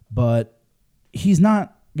 But he's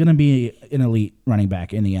not going to be an elite running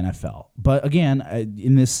back in the NFL. But again,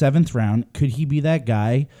 in this 7th round, could he be that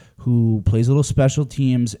guy who plays a little special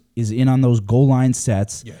teams, is in on those goal line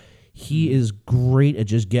sets? Yeah. He is great at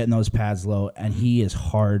just getting those pads low, and he is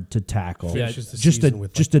hard to tackle. Finishes the just season a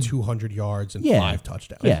with just like a 200 yards and Yeah. 5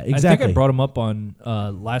 touchdowns. yeah, I exactly. think I brought him up on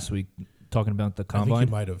last week talking about the think you combine.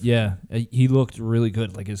 might have. Yeah. He looked really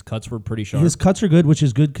good. Like his cuts were pretty sharp. His cuts are good, which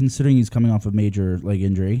is good considering he's coming off a major leg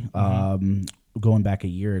injury. going back a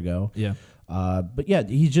year ago. Yeah. But yeah,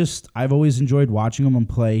 I've always enjoyed watching him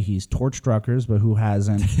play. He's torched Rutgers, but who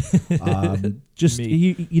hasn't?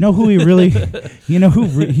 You know who he really,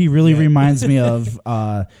 he really reminds me of?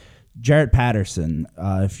 Jarrett Patterson.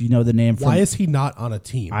 If you know the name. Why is he not on a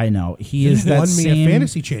team? I know. He is that won same, me a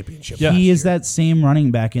fantasy championship. He is that same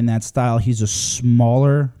running back in that style. He's a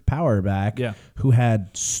smaller power back who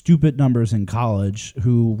had stupid numbers in college,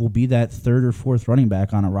 who will be that third or fourth running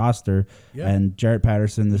back on a roster. Yeah. And Jarrett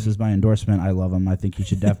Patterson, this is my endorsement. I love him. I think he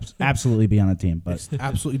should absolutely be on a team. But it's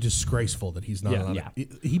absolutely disgraceful that he's not on it.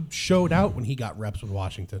 He showed out when he got reps with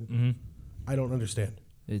Washington. Mm-hmm. I don't understand.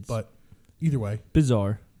 But either way.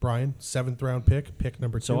 Bizarre. Brian, 7th round pick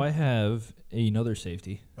number 2. So I have another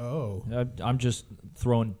safety. Oh. I'm just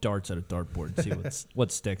throwing darts at a dartboard to see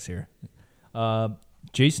what sticks here.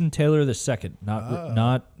 Jason Taylor II,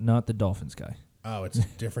 not the Dolphins guy. Oh, it's a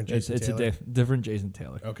different Jason Taylor? It's a different Jason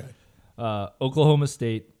Taylor. Okay. Oklahoma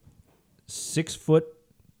State, 6 foot,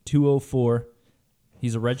 204.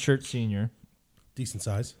 He's a redshirt senior. Decent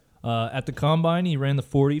size. At the combine, he ran the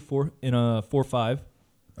 40 in a 4.5.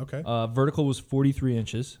 Okay. Vertical was 43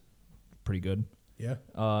 inches. Pretty good. Yeah.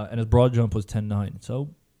 And his broad jump was 10.9.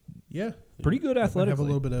 So, yeah. Pretty good athletically. Have a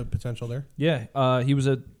little bit of potential there. Yeah. He was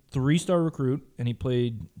a 3-star recruit, and he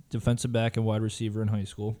played defensive back and wide receiver in high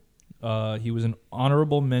school. He was an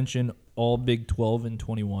honorable mention All Big 12 in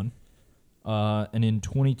 21. And in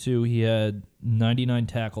 22, he had 99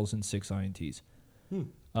 tackles and 6 INTs. Pretty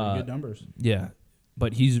good numbers. Yeah.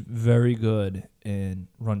 But he's very good in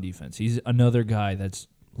run defense. He's another guy that's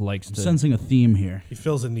likes to... sensing a theme here. He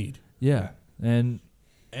fills a need. Yeah. And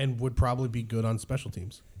would probably be good on special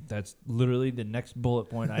teams. That's literally the next bullet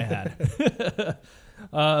point I had.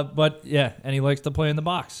 But, yeah, and he likes to play in the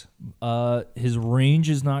box. His range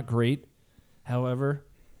is not great, however,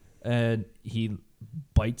 and he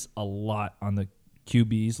bites a lot on the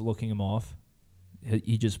QBs looking him off.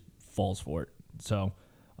 He just falls for it. So,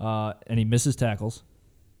 and he misses tackles,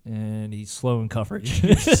 and he's slow in coverage.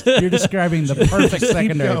 You're describing the perfect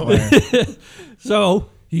secondary player. So,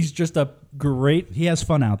 he's just a great... He has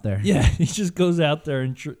fun out there. Yeah, he just goes out there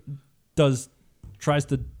and tries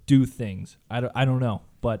to do things. I don't know,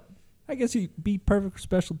 but I guess he'd be perfect for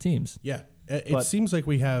special teams. Yeah, it seems like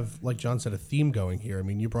we have, like John said, a theme going here. I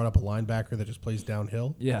mean, you brought up a linebacker that just plays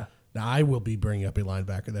downhill. Yeah. Now, I will be bringing up a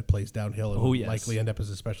linebacker that plays downhill and will likely end up as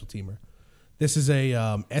a special teamer. This is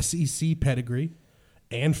a SEC pedigree,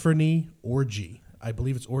 Anthony Orji. I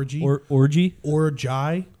believe it's Orji. Orji?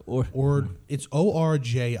 Orji. Or it's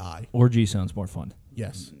O-R-J-I. Orji sounds more fun.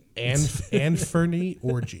 Yes. Anthony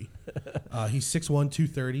Orji. He's 6'1",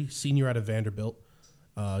 230, senior out of Vanderbilt.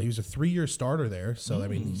 He was a 3-year starter there, so, I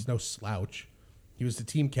mean, he's no slouch. He was the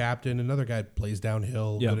team captain. Another guy plays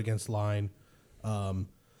downhill, good against line.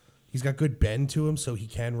 He's got good bend to him, so he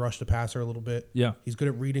can rush the passer a little bit. Yeah. He's good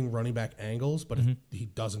at reading running back angles, but if he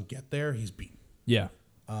doesn't get there, he's beat. Yeah.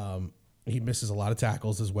 He misses a lot of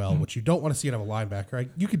tackles as well, which you don't want to see out of a linebacker.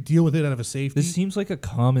 Right? You could deal with it out of a safety. This seems like a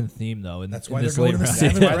common theme, though. That's why this they're going to the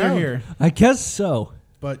 7th round here. I guess so.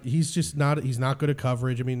 But he's just not. He's not good at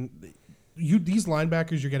coverage. I mean, these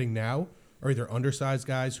linebackers you're getting now are either undersized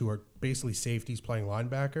guys who are basically safeties playing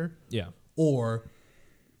linebacker, or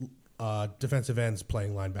defensive ends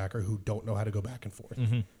playing linebacker who don't know how to go back and forth.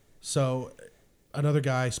 So another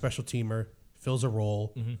guy, special teamer, fills a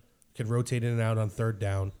role, can rotate in and out on third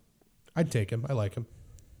down. I'd take him. I like him.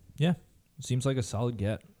 Yeah. Seems like a solid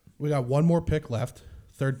get. We got one more pick left.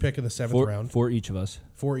 Third pick in the 7th round. For each of us.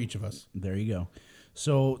 For each of us. There you go.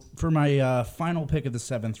 So for my final pick of the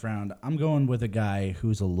 7th round, I'm going with a guy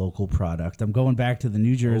who's a local product. I'm going back to the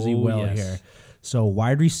New Jersey here. So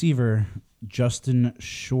wide receiver, Justin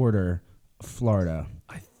Shorter, Florida.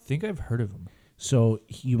 I think I've heard of him. So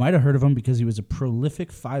you might have heard of him because he was a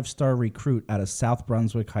prolific 5-star recruit out of South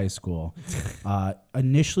Brunswick High School.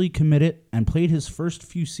 Initially committed and played his first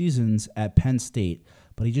few seasons at Penn State,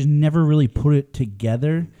 but he just never really put it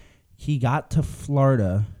together. He got to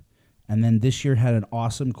Florida, and then this year had an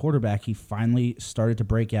awesome quarterback. He finally started to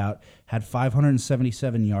break out, had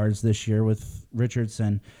 577 yards this year with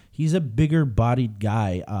Richardson. He's a bigger-bodied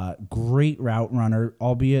guy, great route runner,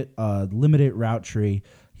 albeit a limited route tree.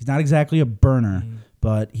 He's not exactly a burner,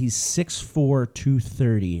 but he's 6'4",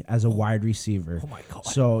 230 as a wide receiver. Oh, my God.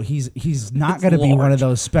 So he's not going to be one of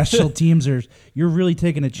those special teamsers. You're really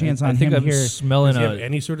taking a chance on him I'm here. Smelling Does he have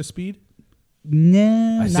any sort of speed?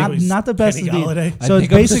 Nah, not the best Kenny of Galladay? So it's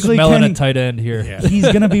basically smelling a tight end here. He's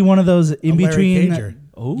going to be one of those in between.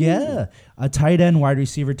 Oh, Yeah, a tight end wide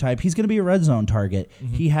receiver type. He's going to be a red zone target.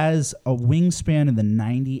 He has a wingspan in the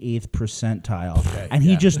 98th percentile, and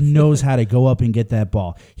he just knows how to go up and get that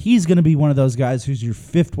ball. He's going to be one of those guys who's your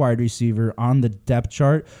 5th wide receiver on the depth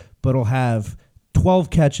chart, but will have 12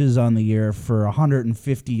 catches on the year for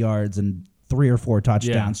 150 yards and 3 or 4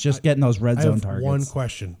 touchdowns, just getting those red I zone have targets. one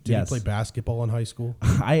question. Did Yes. he play basketball in high school?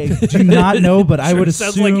 I do not know, but I would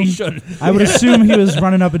sounds like assume he should. I would assume he was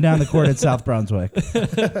running up and down the court at South Brunswick.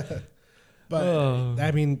 But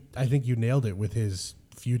I mean, I think you nailed it with his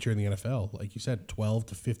future in the NFL. Like you said, 12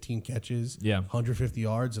 to 15 catches, Yeah. 150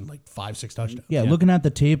 yards, and like 5-6 touchdowns. Yeah, looking at the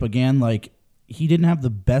tape again, like he didn't have the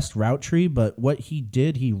best route tree, but what he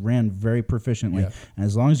did, he ran very proficiently. Yeah. And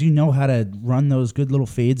as long as you know how to run those good little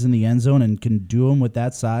fades in the end zone and can do them with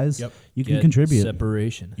that size, Yep. you can Get contribute.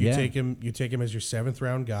 separation. You Yeah. take him as your 7th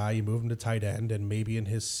round guy. You move him to tight end, and maybe in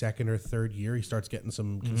his 2nd or 3rd year, he starts getting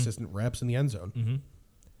some consistent reps in the end zone.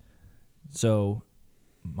 So,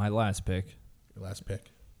 my last pick, Your last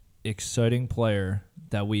pick. exciting player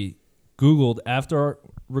that we Googled after our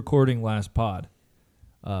recording last pod.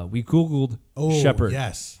 We Googled Shepherd.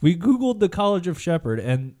 Yes. We Googled the College of Shepherd,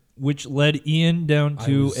 and which led Ian down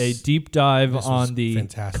to a deep dive this was on the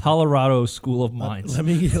fantastic. Colorado School of Mines. Let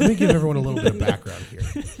me give everyone a little bit of background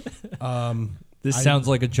here. This sounds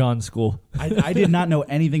like a John school. I did not know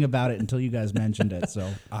anything about it until you guys mentioned it. So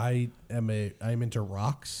I'm into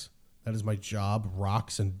rocks. That is my job,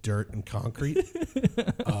 rocks and dirt and concrete.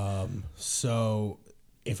 So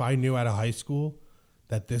if I knew out of high school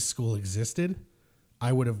that this school existed,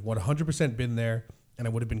 I would have 100% been there, and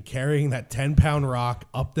I would have been carrying that 10-pound rock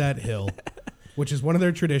up that hill, which is one of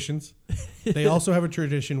their traditions. They also have a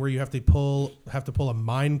tradition where you have to pull a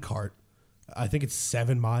mine cart. I think it's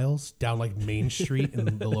 7 miles down like Main Street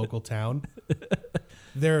in the local town.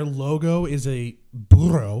 Their logo is a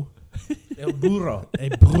burro. El burro. A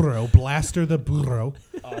burro, Blaster the burro,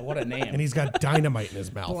 Oh, what a name. and he's got dynamite in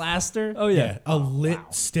his mouth. Blaster. Oh yeah. A lit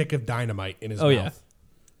stick of dynamite in his Oh, mouth. yeah.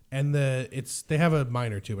 And they have a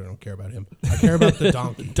miner too, but I don't care about him. I care about the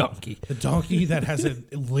donkey. Donkey. The donkey that has a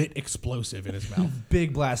lit explosive in his mouth.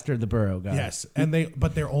 Big Blaster the burro guy. Yes, and they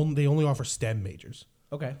only offer STEM majors.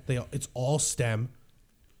 Okay. It's all STEM,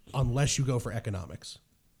 unless you go for economics.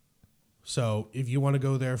 So if you want to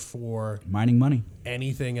go there for Mining money.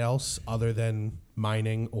 anything else other than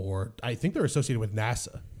mining, or I think they're associated with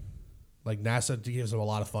NASA. Like NASA gives them a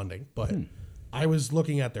lot of funding, but I was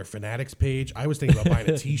looking at their Fanatics page. I was thinking about buying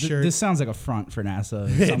a T-shirt. This sounds like a front for NASA.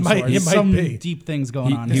 of It some might- sort. it might Some be. deep things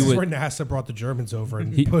going on. This here. is would- where NASA brought the Germans over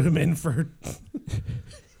and put them in for.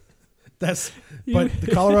 But the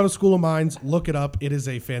Colorado School of Mines, look it up. It is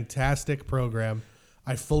a fantastic program.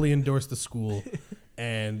 I fully endorse the school,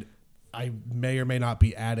 and I may or may not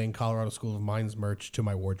be adding Colorado School of Mines merch to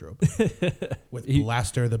my wardrobe with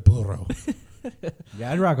Blaster the burro.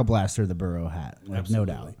 Yeah, I'd rock a Blaster the burro hat. Like, no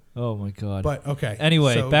doubt. Oh my god. But okay.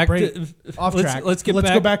 Anyway, so back Brady- to off let's, track. Let's get let's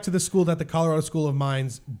back. go back to the school that the Colorado School of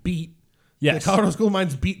Mines beat. Yes. The Colorado School of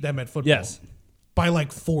Mines beat them at football. Yes. By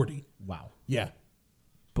like 40. Wow. Yeah.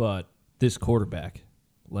 But this quarterback,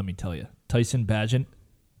 let me tell you, Tyson Bagent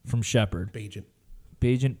from Shepherd. Bajan.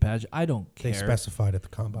 Bagent. I don't care. They specified at the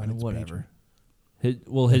combine. It's Whatever.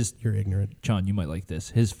 Bajan. His You're ignorant. John, you might like this.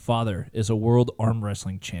 His father is a world arm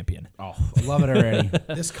wrestling champion. Oh, I love it already.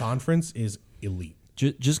 This conference is elite.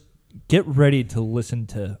 Just get ready to listen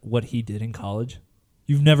to what he did in college.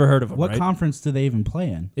 You've never heard of him, What right? conference do they even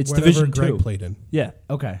play in? It's Wherever Division Greg 2. played in. Yeah.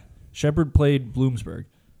 Okay. Shepherd played Bloomsburg.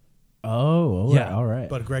 Oh, Yeah. all right.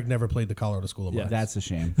 But Greg never played the Colorado School of Yeah. Mines. That's a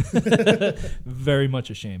shame. Very much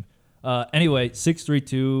a shame. Anyway, 6'3",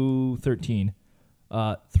 213.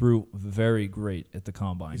 Threw very great at the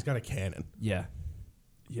combine. He's got a cannon. Yeah.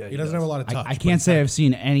 Yeah. He doesn't have a lot of touch. I but can't he's say got- I've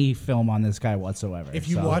seen any film on this guy whatsoever. If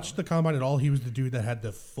you so- watched the combine at all, he was the dude that had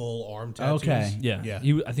the full arm tattoos. Okay. Yeah.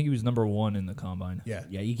 Yeah. I think he was number 1 in the combine. Yeah.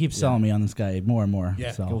 Yeah, you keep selling me on this guy more and more.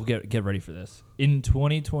 Yeah. So. We'll get ready for this. In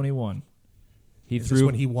 2021, he Is this threw.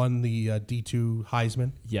 when he won the D2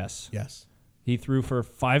 Heisman? Yes. Yes. He threw for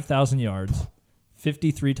 5,000 yards,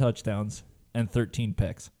 53 touchdowns, and 13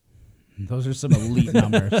 picks. Those are some elite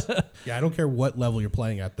numbers. Yeah, I don't care what level you're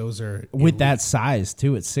playing at. Those are With elite. that size,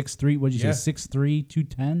 too. It's 6'3". What'd you Yeah. say? 6'3",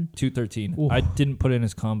 210? 213. Oof. I didn't put in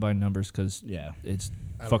his combine numbers because Yeah. it's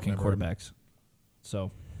I don't fucking remember him. quarterbacks.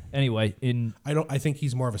 So, anyway, I think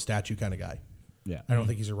he's more of a statue kind of guy. Yeah. I don't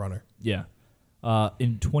think he's a runner. yeah,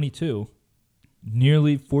 in 22,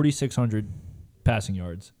 nearly 4,600 passing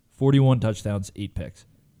yards, 41 touchdowns, 8 picks.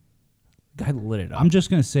 Guy lit it up. I'm just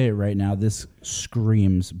going to say it right now. This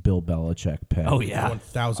screams Bill Belichick pick. Oh yeah,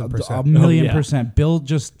 1,000%. A million Oh, yeah. percent. Bill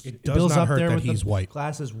just It does Bill's not up hurt there that with he's the white.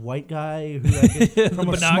 glasses white guy who from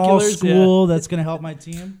a small binoculars, school that's going to help my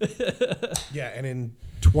team. Yeah, and in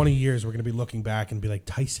 20 years, we're going to be looking back and be like,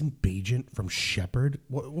 Tyson Bagent from Shepherd?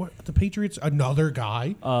 What? The Patriots? Another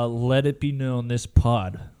guy? Let it be known this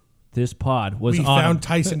pod was We on found him.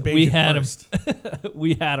 Tyson Bagent We had first. him.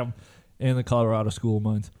 We had him in the Colorado School of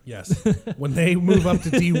Mines. Yes. When they move up to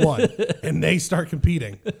D1 and they start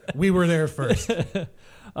competing, we were there first.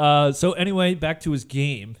 So anyway, back to his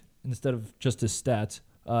game instead of just his stats.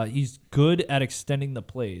 He's good at extending the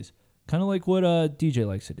plays, kind of like what DJ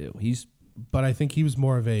likes to do. But I think he was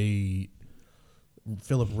more of a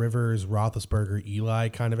Phillip Rivers, Roethlisberger, Eli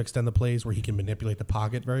kind of extend the plays where he can manipulate the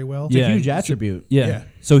pocket very well. It's a huge so- attribute. Yeah.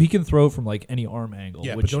 So he can throw from like any arm angle.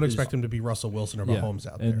 Yeah, which but don't is- expect him to be Russell Wilson or Yeah, Mahomes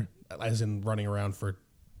out and- there, as in running around for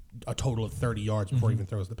a total of 30 yards before he even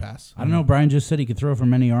throws the pass. I don't know. Brian just said he could throw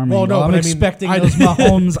from any arm Well, angle. no, I'm but I mean, expecting I- those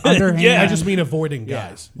Mahomes underhand. Yeah. I just mean avoiding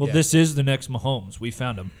guys. Well, Yeah. this is the next Mahomes. We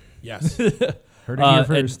found him. Yes. Heard it here And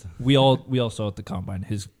first. we all saw at the combine.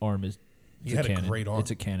 His arm is. He It's had a cannon. great arm. It's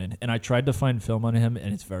a cannon, and I tried to find film on him,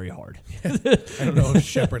 and it's very hard. I don't know if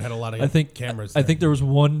Shepard had a lot of I think cameras. I there. think there was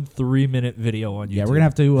 1 3-minute video on YouTube. Yeah, we're gonna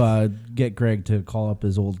have to get Greg to call up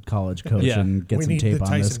his old college coach Yeah. and get We some need tape the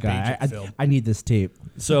on this Tyson guy. Bagent film. I need this tape.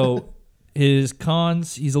 So his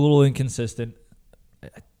cons, he's a little inconsistent.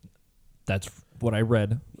 That's what I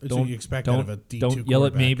read. That's what you expect out of a D2 don't yell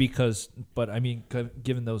at me quarterback. but I mean,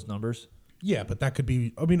 given those numbers, Yeah, but that could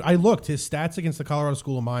be. I mean, I looked. His stats against the Colorado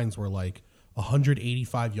School of Mines were like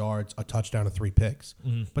 185 yards, a touchdown, and 3 picks.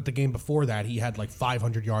 But the game before that, he had like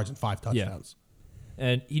 500 yards and 5 touchdowns.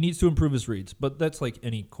 and he needs to improve his reads. But that's like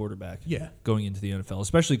any quarterback. Yeah. Going into the NFL,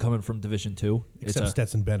 especially coming from Division II. Except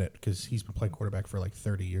Stetson Bennett, because he's been playing quarterback for like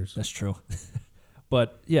 30 years. That's true.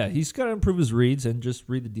 But yeah, he's got to improve his reads and just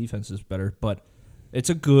read the defenses better. But it's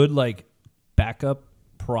a good like backup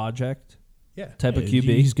project Yeah. type of Hey, QB.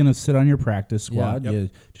 He's gonna sit on your practice squad. Yep. You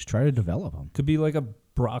just try to develop him. Could be like a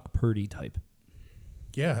Brock Purdy type.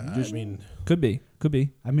 Yeah. I mean, Could be.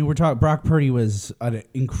 I mean, we're talking. Brock Purdy was an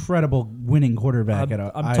incredible winning quarterback at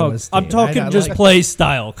Iowa State. I'm talking I just like- play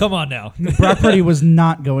style. Come on now. Brock Purdy was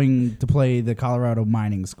not going to play the Colorado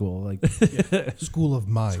Mining School. Like, School of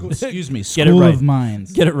Mines. excuse me, Get it School right. of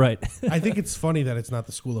Mines. Get it right. I think it's funny that it's not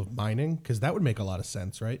the School of Mining, because that would make a lot of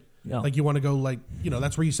sense, right? Yeah. Like you want to go like,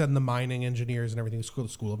 that's where you said in the mining engineers and everything,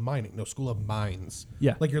 School of Mining. No, School of Mines.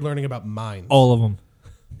 Yeah. Like you're learning about mines. All of them.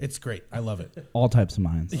 It's great. I love it. All types of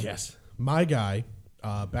mines. Yes. My guy,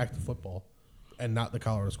 back to football, and not the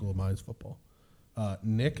Colorado School of Mines football.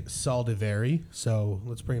 Nick Saldiveri. So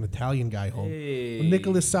let's bring an Italian guy home. Hey.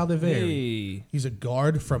 Nicholas Saldiveri. Hey. He's a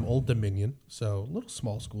guard from Old Dominion. So a little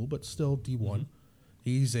small school, but still D1.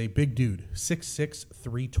 He's a big dude, 6'6",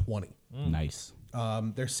 320. Nice.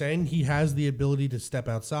 They're saying he has the ability to step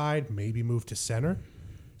outside, maybe move to center.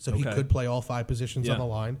 So he Okay. could play all 5 positions on Yeah. the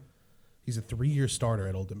line. He's a 3-year starter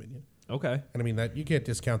at Old Dominion. Okay. And I mean, that you can't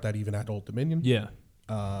discount that even at Old Dominion. Yeah.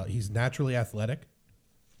 He's naturally athletic.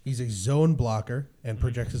 He's a zone blocker and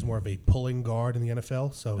projects as more of a pulling guard in the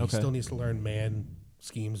NFL. So he Okay. still needs to learn man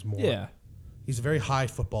schemes more. Yeah. He's a very high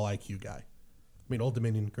football IQ guy. I mean, Old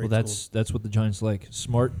Dominion, great Well, school. that's what the Giants like.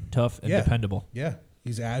 Smart, tough, and Yeah. dependable. Yeah.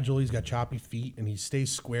 He's agile. He's got choppy feet, and he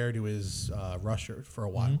stays square to his rusher for a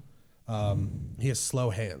while. He has slow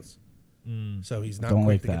hands. So he's not Don't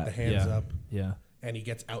quick like to get that. the hands Yeah. up. Yeah. And he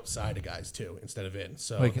gets outside of guys, too, instead of in.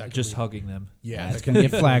 So Like that could just lead- hugging them. Yeah. It's that gonna could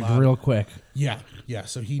get lead to a flagged lot- real quick. Yeah.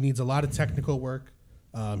 So he needs a lot of technical work.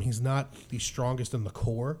 He's not the strongest in the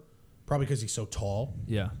core, probably because he's so tall.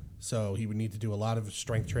 Yeah. So he would need to do a lot of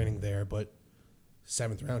strength training there. But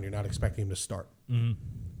 7th round, you're not expecting him to start.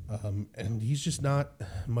 And he's just not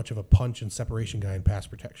much of a punch and separation guy in pass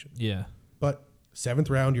protection. Yeah. But 7th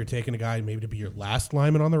round, you're taking a guy maybe to be your last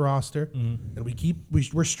lineman on the roster. And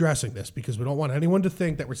we're stressing this because we don't want anyone to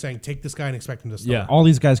think that we're saying take this guy and expect him to start. Yeah. All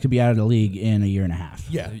these guys could be out of the league in a year and a half.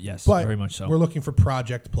 Yeah. Yes, but very much so. We're looking for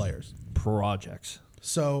project players. Projects.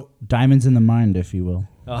 So Diamonds in the mind, if you will.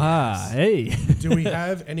 Ah, hey. do we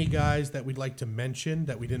have any guys that we'd like to mention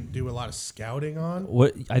that we didn't do a lot of scouting on?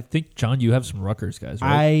 What I think, John, you have some Rutgers guys,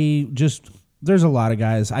 right? There's a lot of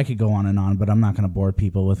guys. I could go on and on, but I'm not going to bore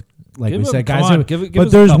people with, like Give we him- said, come guys. on, who- give but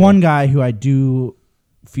us a there's couple. one guy who I do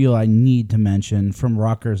feel I need to mention from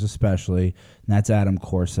Rutgers especially, and that's Adam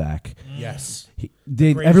Korsak. Yes.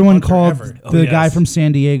 Everyone punter called ever. the Oh, guy yes. from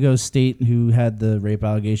San Diego State who had the rape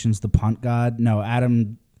allegations the punt god. No,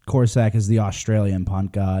 Adam Korsak is the Australian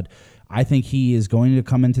punt god. I think he is going to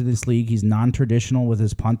come into this league. He's non-traditional with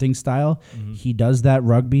his punting style. He does that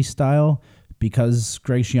rugby style because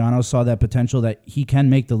Greg Schiano saw that potential that he can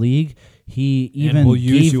make the league. He even and will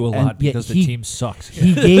use gave, you a lot because the he, team sucks.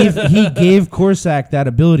 he gave Korsak that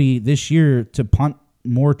ability this year to punt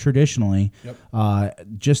more traditionally,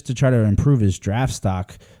 just to try to improve his draft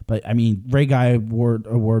stock. But I mean, Ray Guy award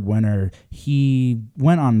winner, he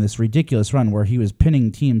went on this ridiculous run where he was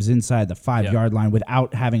pinning teams inside the 5-yard line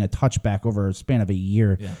without having a touchback over a span of a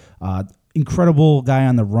year. Incredible guy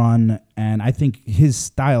on the run, and I think his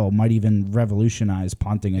style might even revolutionize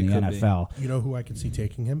punting in the NFL. You know who I can see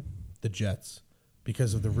taking him? The Jets,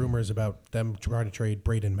 because of the rumors about them trying to trade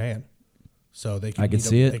Braden Mann. So they could I could need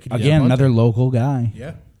see a, it they could need a again. punter. Another local guy.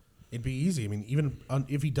 Yeah, it'd be easy. I mean, even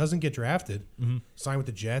if he doesn't get drafted, sign with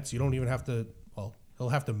the Jets. You don't even have to. Well, he'll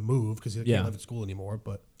have to move because he can't live at school anymore.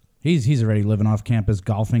 But He's already living off campus,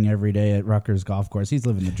 golfing every day at Rutgers Golf Course. He's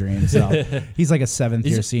living the dream. So he's like a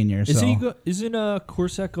 7th-year senior. Isn't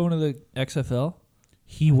Korsak going to the XFL?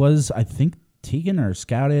 He was, I think, taken or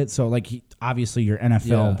scouted. So like, obviously your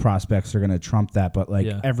NFL prospects are going to trump that, but like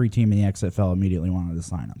every team in the XFL immediately wanted to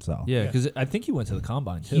sign him. So because I think he went to the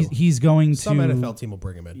combine too. he's going some to NFL team will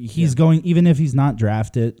bring him in. He's going, even if he's not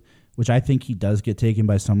drafted, which I think he does get taken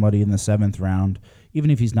by somebody in the 7th round.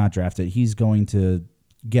 Even if he's not drafted, he's going to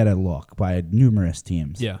get a look by numerous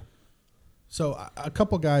teams. Yeah. So a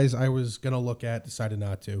couple guys I was going to look at, decided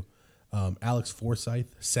not to. Alex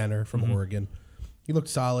Forsyth, center from Oregon. He looked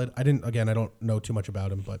solid. I don't know too much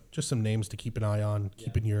about him, but just some names to keep an eye on,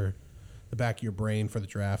 keep in the back of your brain for the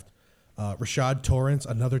draft. Rashad Torrance,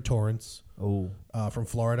 another Torrance from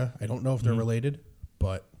Florida. I don't know if they're related,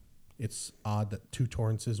 but it's odd that 2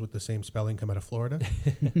 Torrances with the same spelling come out of Florida.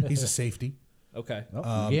 He's a safety. Okay.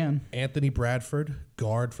 Again. Anthony Bradford,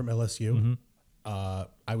 guard from LSU.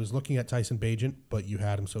 I was looking at Tyson Bagent, but you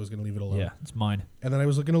had him, so I was going to leave it alone. Yeah, it's mine. And then I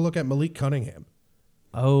was going to look at Malik Cunningham.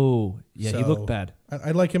 Oh, yeah, he So, looked bad.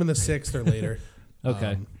 I'd like him in the 6th or later.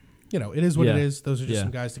 Okay. It is what it Yeah. is. Those are just Yeah.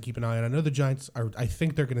 some guys to keep an eye on. I know the Giants I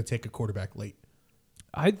think they're going to take a quarterback late.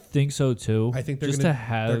 I think so too. I think they're just gonna, to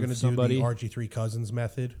have they're gonna somebody. do the RG3 Cousins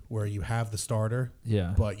method, where you have the starter,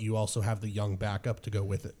 but you also have the young backup to go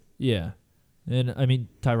with it. Yeah, and I mean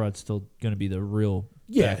Tyrod's still going to be the real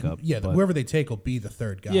backup. but- Whoever they take will be the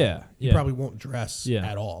third guy. Yeah, he yeah. probably won't dress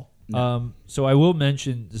at all. So I will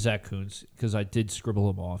mention Zach Kuntz because I did scribble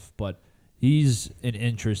him off, but he's an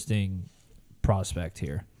interesting prospect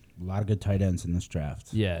here. A lot of good tight ends in this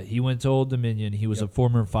draft. Yeah, he went to Old Dominion. He was a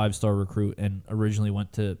former 5-star recruit and originally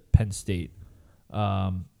went to Penn State.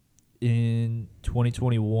 In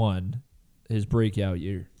 2021, his breakout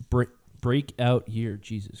year,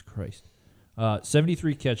 Jesus Christ,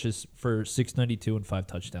 73 catches for 692 and 5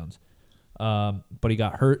 touchdowns. But he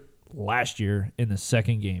got hurt last year in the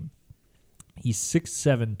second game. He's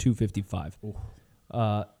 6'7", 255. He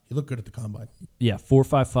looked good at the combine. Yeah,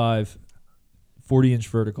 4.55, 40-inch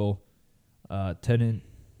vertical,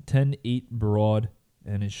 10.8 broad,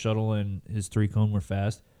 and his shuttle and his 3-cone were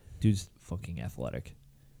fast. Dude's fucking athletic.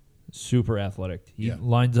 Super athletic. He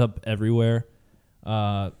lines up everywhere.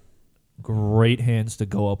 Great hands to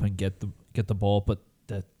go up and get the ball, but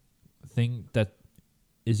the thing that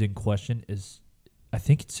is in question is I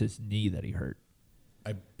think it's his knee that he hurt.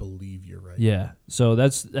 I believe you're right. Yeah. So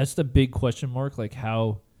that's the big question mark, like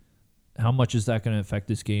how much is that going to affect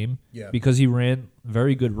this game? Yeah. Because he ran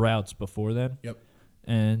very good routes before then. Yep.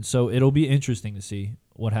 And so it'll be interesting to see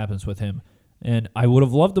what happens with him. And I would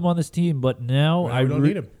have loved him on this team, but now I don't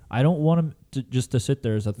need him. I don't want him to sit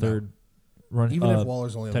there as a third run. Even if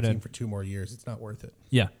Waller's only on the tight team end. for 2 more years, it's not worth it.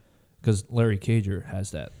 Yeah, because Larry Cager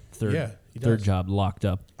has that third he third does. job locked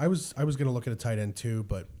up. I was going to look at a tight end too,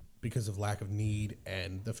 but because of lack of need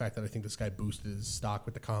and the fact that I think this guy boosted his stock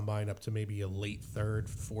with the combine up to maybe a late 3rd,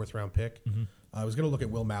 4th round pick, I was going to look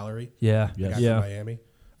at Will Mallory. Yeah, the guy from Miami.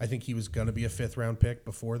 I think he was going to be a 5th round pick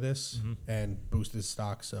before this and boosted his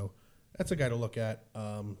stock. So that's a guy to look at.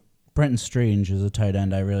 Brenton Strange is a tight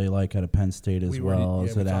end I really like out of Penn State as well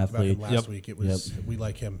as we an talked athlete. about him last week. It was we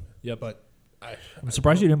like him. Yep. But I'm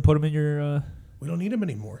surprised you didn't put him in your. We don't need him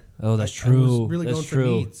anymore. Oh, that's I true. was really That's going true.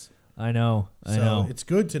 for needs. I know. So it's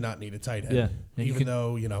good to not need a tight end. Yeah. And even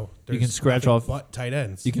though there's can scratch nothing off- but tight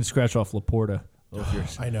ends. You can scratch off Laporta. Off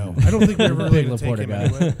yours. I know. I don't think we ever really Big going to take Laporta him guy.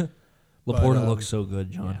 anyway. Laporta But, looks so good,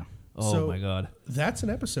 John. yeah. Oh So- my God. That's an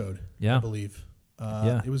episode. Yeah. I believe.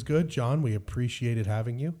 Yeah. It was good, John. We appreciated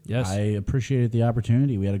having you. Yes. I appreciated the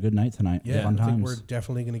opportunity. We had a good night tonight. Yeah, Fun I think times. we're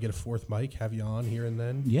definitely going to get a 4th mic, have you on here and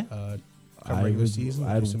then. Yeah. Come regular season,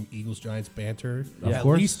 we'll do I'd- some Eagles Giants banter. Of At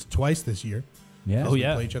course. least twice this year. Yeah. Oh, We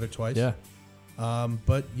yeah. play each other twice. Yeah.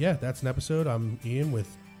 But yeah, that's an episode. I'm Ian with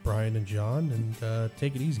Brian and John, and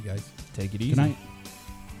take it easy, guys. Take it easy. Good night.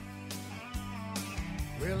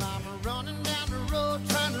 Well, I'm running down the road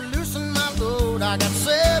trying to loosen my load. I got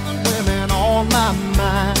 7 women on my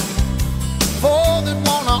mind. 4 that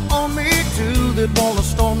wanna own me, 2 that wanna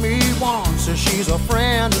storm me, 1 says she's a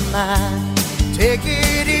friend of mine. Take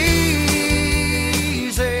it easy.